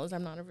mom knows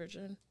I'm not a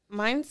virgin.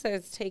 Mine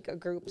says take a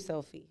group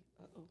selfie.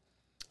 Uh-oh.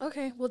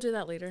 Okay, we'll do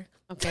that later.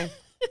 Okay.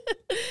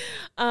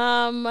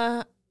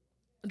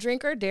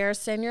 Drink or dare,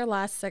 send your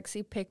last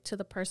sexy pic to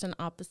the person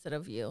opposite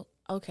of you.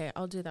 Okay,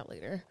 I'll do that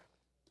later.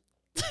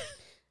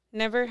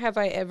 Never have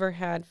I ever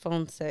had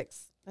phone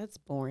sex. That's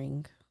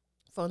boring.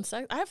 Phone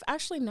sex? I've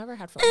actually never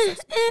had phone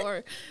sex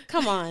before.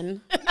 Come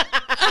on.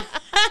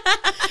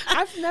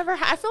 I've never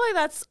I feel like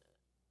that's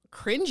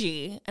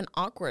cringy and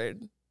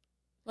awkward.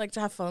 Like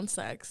to have phone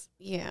sex.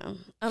 Yeah.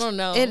 I don't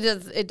know. It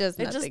does nothing.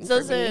 It just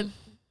doesn't.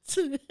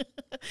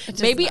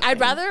 Maybe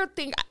I'd rather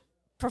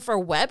prefer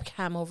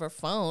webcam over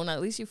phone. At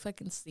least you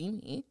fucking see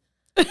me.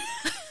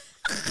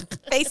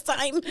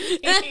 FaceTime.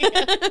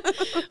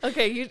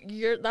 Okay,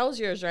 that was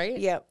yours, right?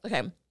 Yep.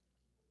 Okay.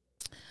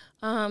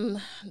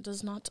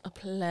 Does not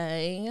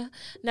apply.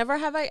 Never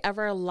have I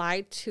ever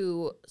lied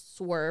to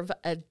swerve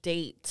a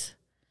date.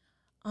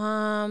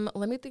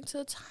 Let me think to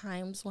the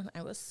times when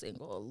I was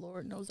single.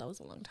 Lord knows that was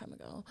a long time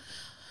ago.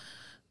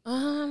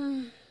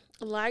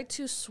 Like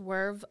to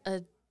swerve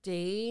a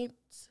date.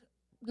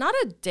 Not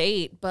a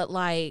date, but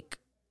like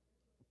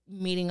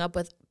meeting up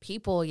with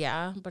people,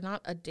 yeah. But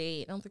not a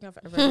date. I don't think I've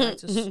ever liked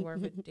to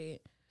swerve a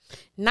date.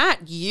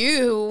 Not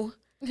you.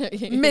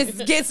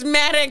 Miss gets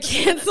mad at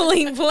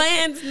canceling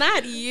plans.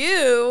 Not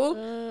you.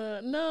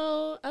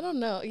 No, I don't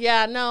know.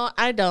 Yeah, no,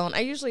 I don't. I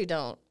usually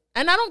don't.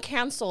 And I don't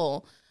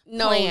cancel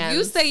plans.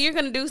 You say you're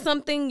going to do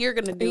something, you're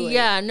going to do it.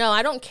 Yeah, no,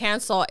 I don't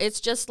cancel. It's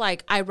just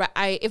like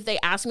I if they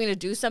ask me to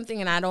do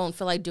something and I don't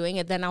feel like doing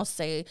it, then I'll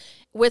say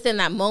within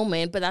that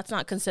moment, but that's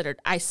not considered.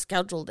 I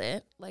scheduled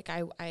it. Like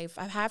I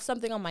have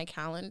something on my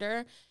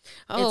calendar.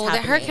 Oh,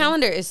 her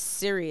calendar is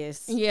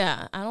serious.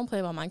 Yeah, I don't play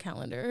about my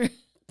calendar.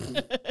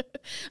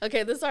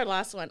 Okay, this is our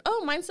last one.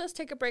 Oh, mine says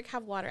take a break,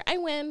 have water. I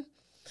win.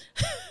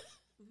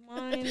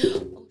 Mine. Oh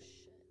shit!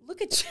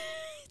 Look at you.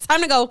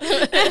 Time to go.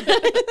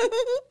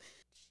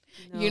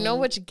 No. You know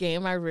which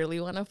game I really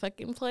want to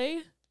fucking play?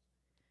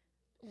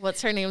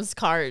 What's her name's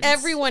cards?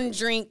 Everyone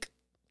drink.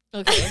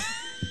 Okay.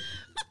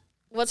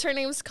 What's her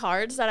name's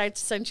cards that I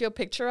sent you a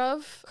picture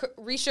of?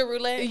 Risha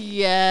Roulette?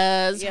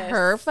 Yes.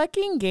 Her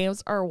fucking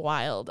games are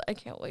wild. I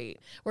can't wait.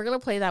 We're going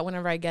to play that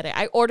whenever I get it.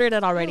 I ordered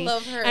it already. I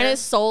love her. And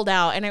it's sold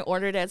out. And I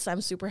ordered it, so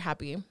I'm super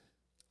happy.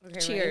 Okay,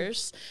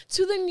 cheers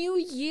to the new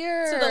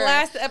year. To the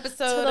last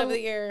episode of the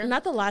year.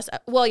 Not the last.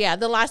 Well, yeah,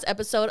 the last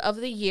episode of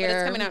the year. But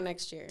it's coming out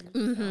next year.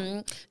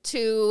 Mm-hmm.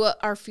 To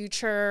our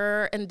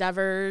future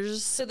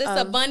endeavors. To this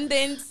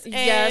abundance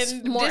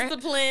and more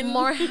discipline.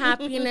 More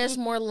happiness,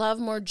 more love,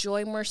 more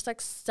joy, more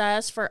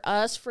success for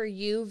us, for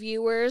you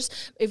viewers.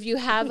 If you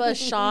have a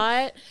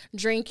shot,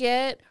 drink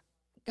it.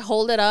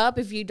 Hold it up.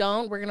 If you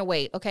don't, we're going to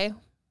wait, okay?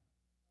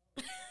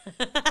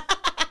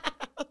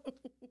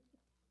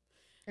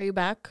 Are you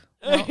back?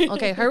 No?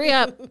 Okay, hurry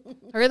up.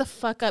 Hurry the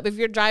fuck up. If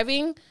you're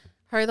driving,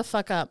 hurry the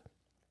fuck up.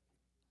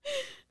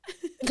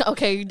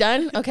 Okay, you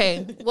done?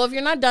 Okay. Well, if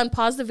you're not done,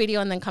 pause the video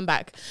and then come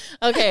back.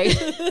 Okay.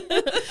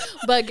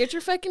 But get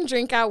your fucking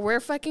drink out. We're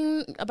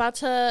fucking about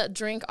to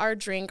drink our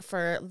drink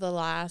for the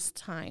last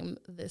time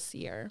this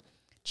year.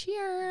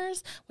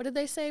 Cheers. What did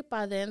they say?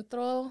 Pa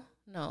dentro?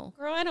 No.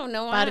 Girl, I don't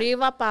know. Pa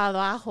arriba, pa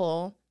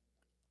abajo.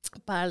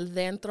 Pa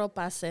dentro,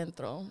 pa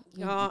centro.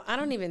 Y'all, I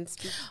don't even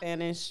speak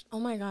Spanish. Oh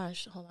my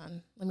gosh. Hold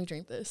on. Let me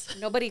drink this.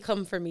 Nobody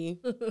come for me.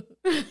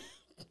 It's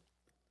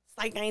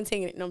like I ain't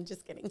taking it. No, I'm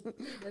just kidding.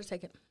 Let's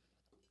take it.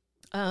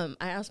 I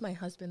asked my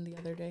husband the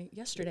other day,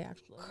 yesterday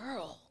actually.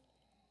 Girl,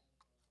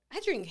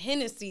 I drink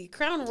Hennessy.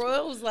 Crown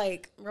Royals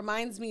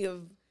reminds me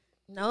of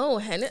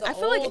Hennessy. I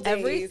feel like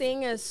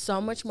everything is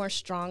so much more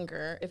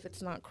stronger if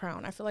it's not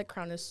Crown. I feel like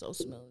Crown is so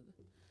smooth.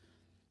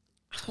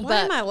 Why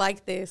am I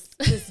like this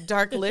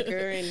dark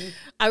liquor? And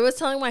I was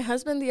telling my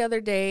husband the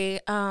other day,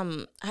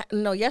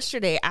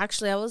 yesterday,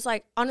 actually, I was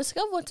like, on a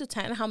scale of 1 to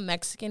 10, how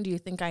Mexican do you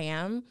think I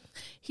am?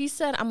 He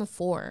said, I'm a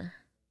 4.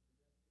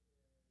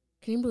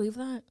 Can you believe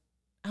that?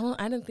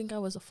 I didn't think I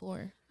was a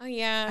 4. Oh,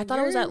 yeah. I thought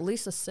I was at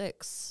least a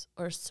 6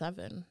 or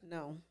 7.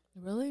 No.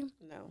 Really?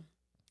 No.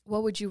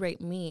 What would you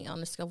rate me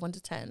on a scale of 1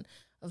 to 10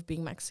 of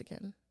being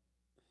Mexican?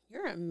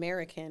 You're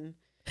American.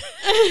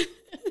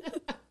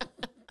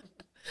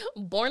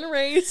 Born and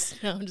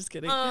raised. No, I'm just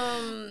kidding.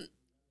 On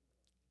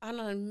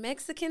a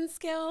Mexican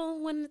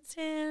scale, 1 to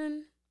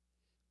 10,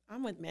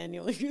 I'm with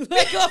Manuel. You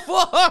like a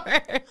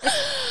 4.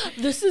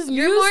 This is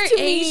news more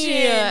to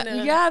Asian.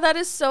 Me. Yeah, that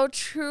is so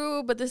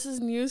true. But this is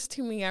news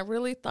to me. I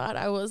really thought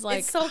I was like,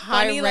 it's so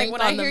funny. Like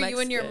when I hear you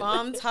and your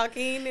mom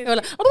talking, and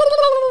like,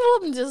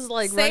 just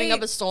like running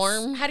up a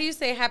storm. How do you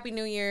say Happy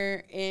New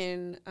Year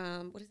in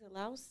what is it?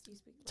 Laos? Do you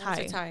speak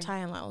Thai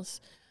and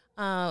Laos.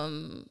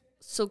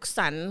 Suk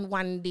San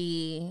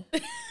Wandi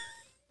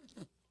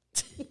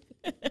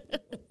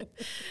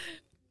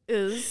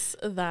is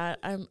that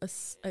I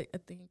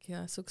think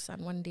Suk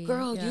San Wandi.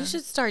 Girl, you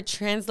should start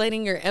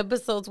translating your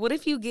episodes. What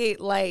if you get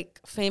like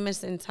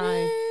famous in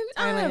Thai?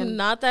 I'm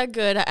not that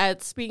good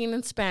at speaking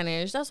in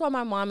Spanish. That's why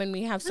my mom and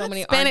me have so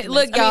many Spanish.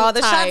 Arguments. Look, y'all,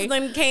 the shots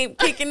then came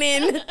kicking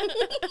in.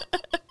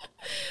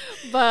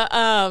 But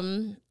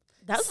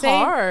that's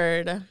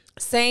hard.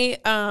 Say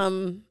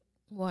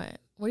what?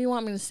 What do you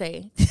want me to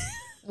say?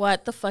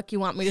 What the fuck you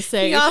want me to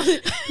say? Y'all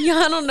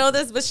don't know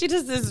this, but she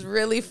does this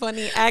really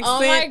funny accent. Oh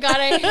my God,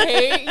 I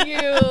hate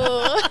you.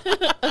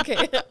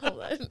 Okay,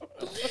 hold on.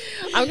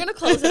 I'm going to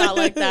close it out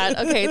like that.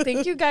 Okay,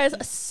 thank you guys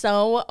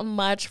so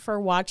much for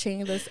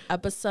watching this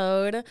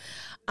episode.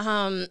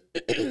 Trying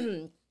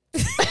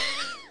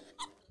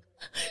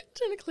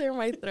to clear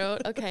my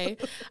throat. Okay.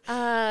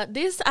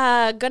 This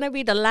gonna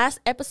be the last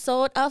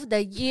episode of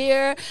the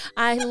year.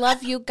 I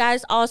love you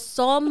guys all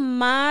so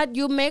much.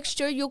 You make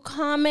sure you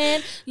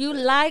comment, you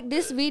like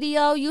this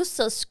video, you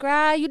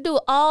subscribe, you do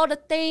all the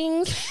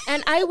things,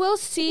 and I will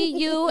see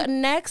you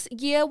next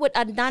year with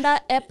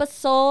another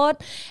episode.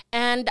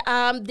 And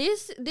that's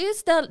it.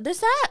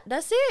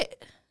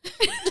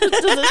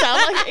 Does it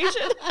sound like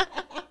Asian?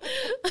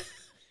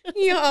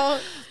 Yo.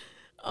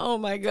 Oh Oh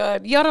my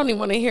God. Y'all don't even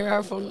want to hear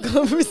our phone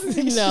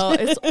conversation. No,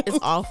 it's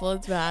awful.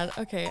 It's bad.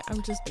 Okay,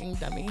 I'm just being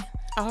dummy.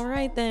 All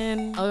right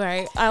then. All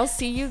right. I'll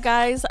see you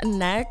guys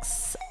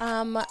next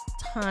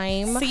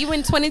time. See you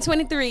in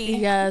 2023.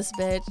 Yes,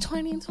 bitch.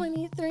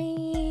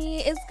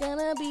 2023 is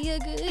gonna be a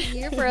good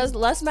year for us.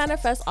 Let's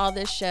manifest all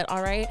this shit.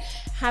 All right.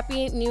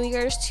 Happy New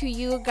Year's to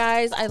you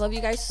guys. I love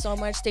you guys so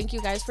much. Thank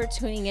you guys for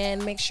tuning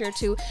in. Make sure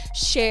to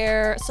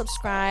share,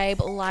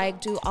 subscribe, like,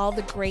 do all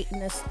the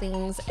greatness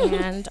things.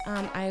 And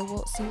I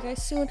will see you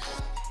guys soon.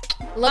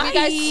 Love you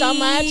guys so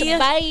much.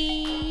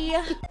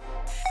 Bye.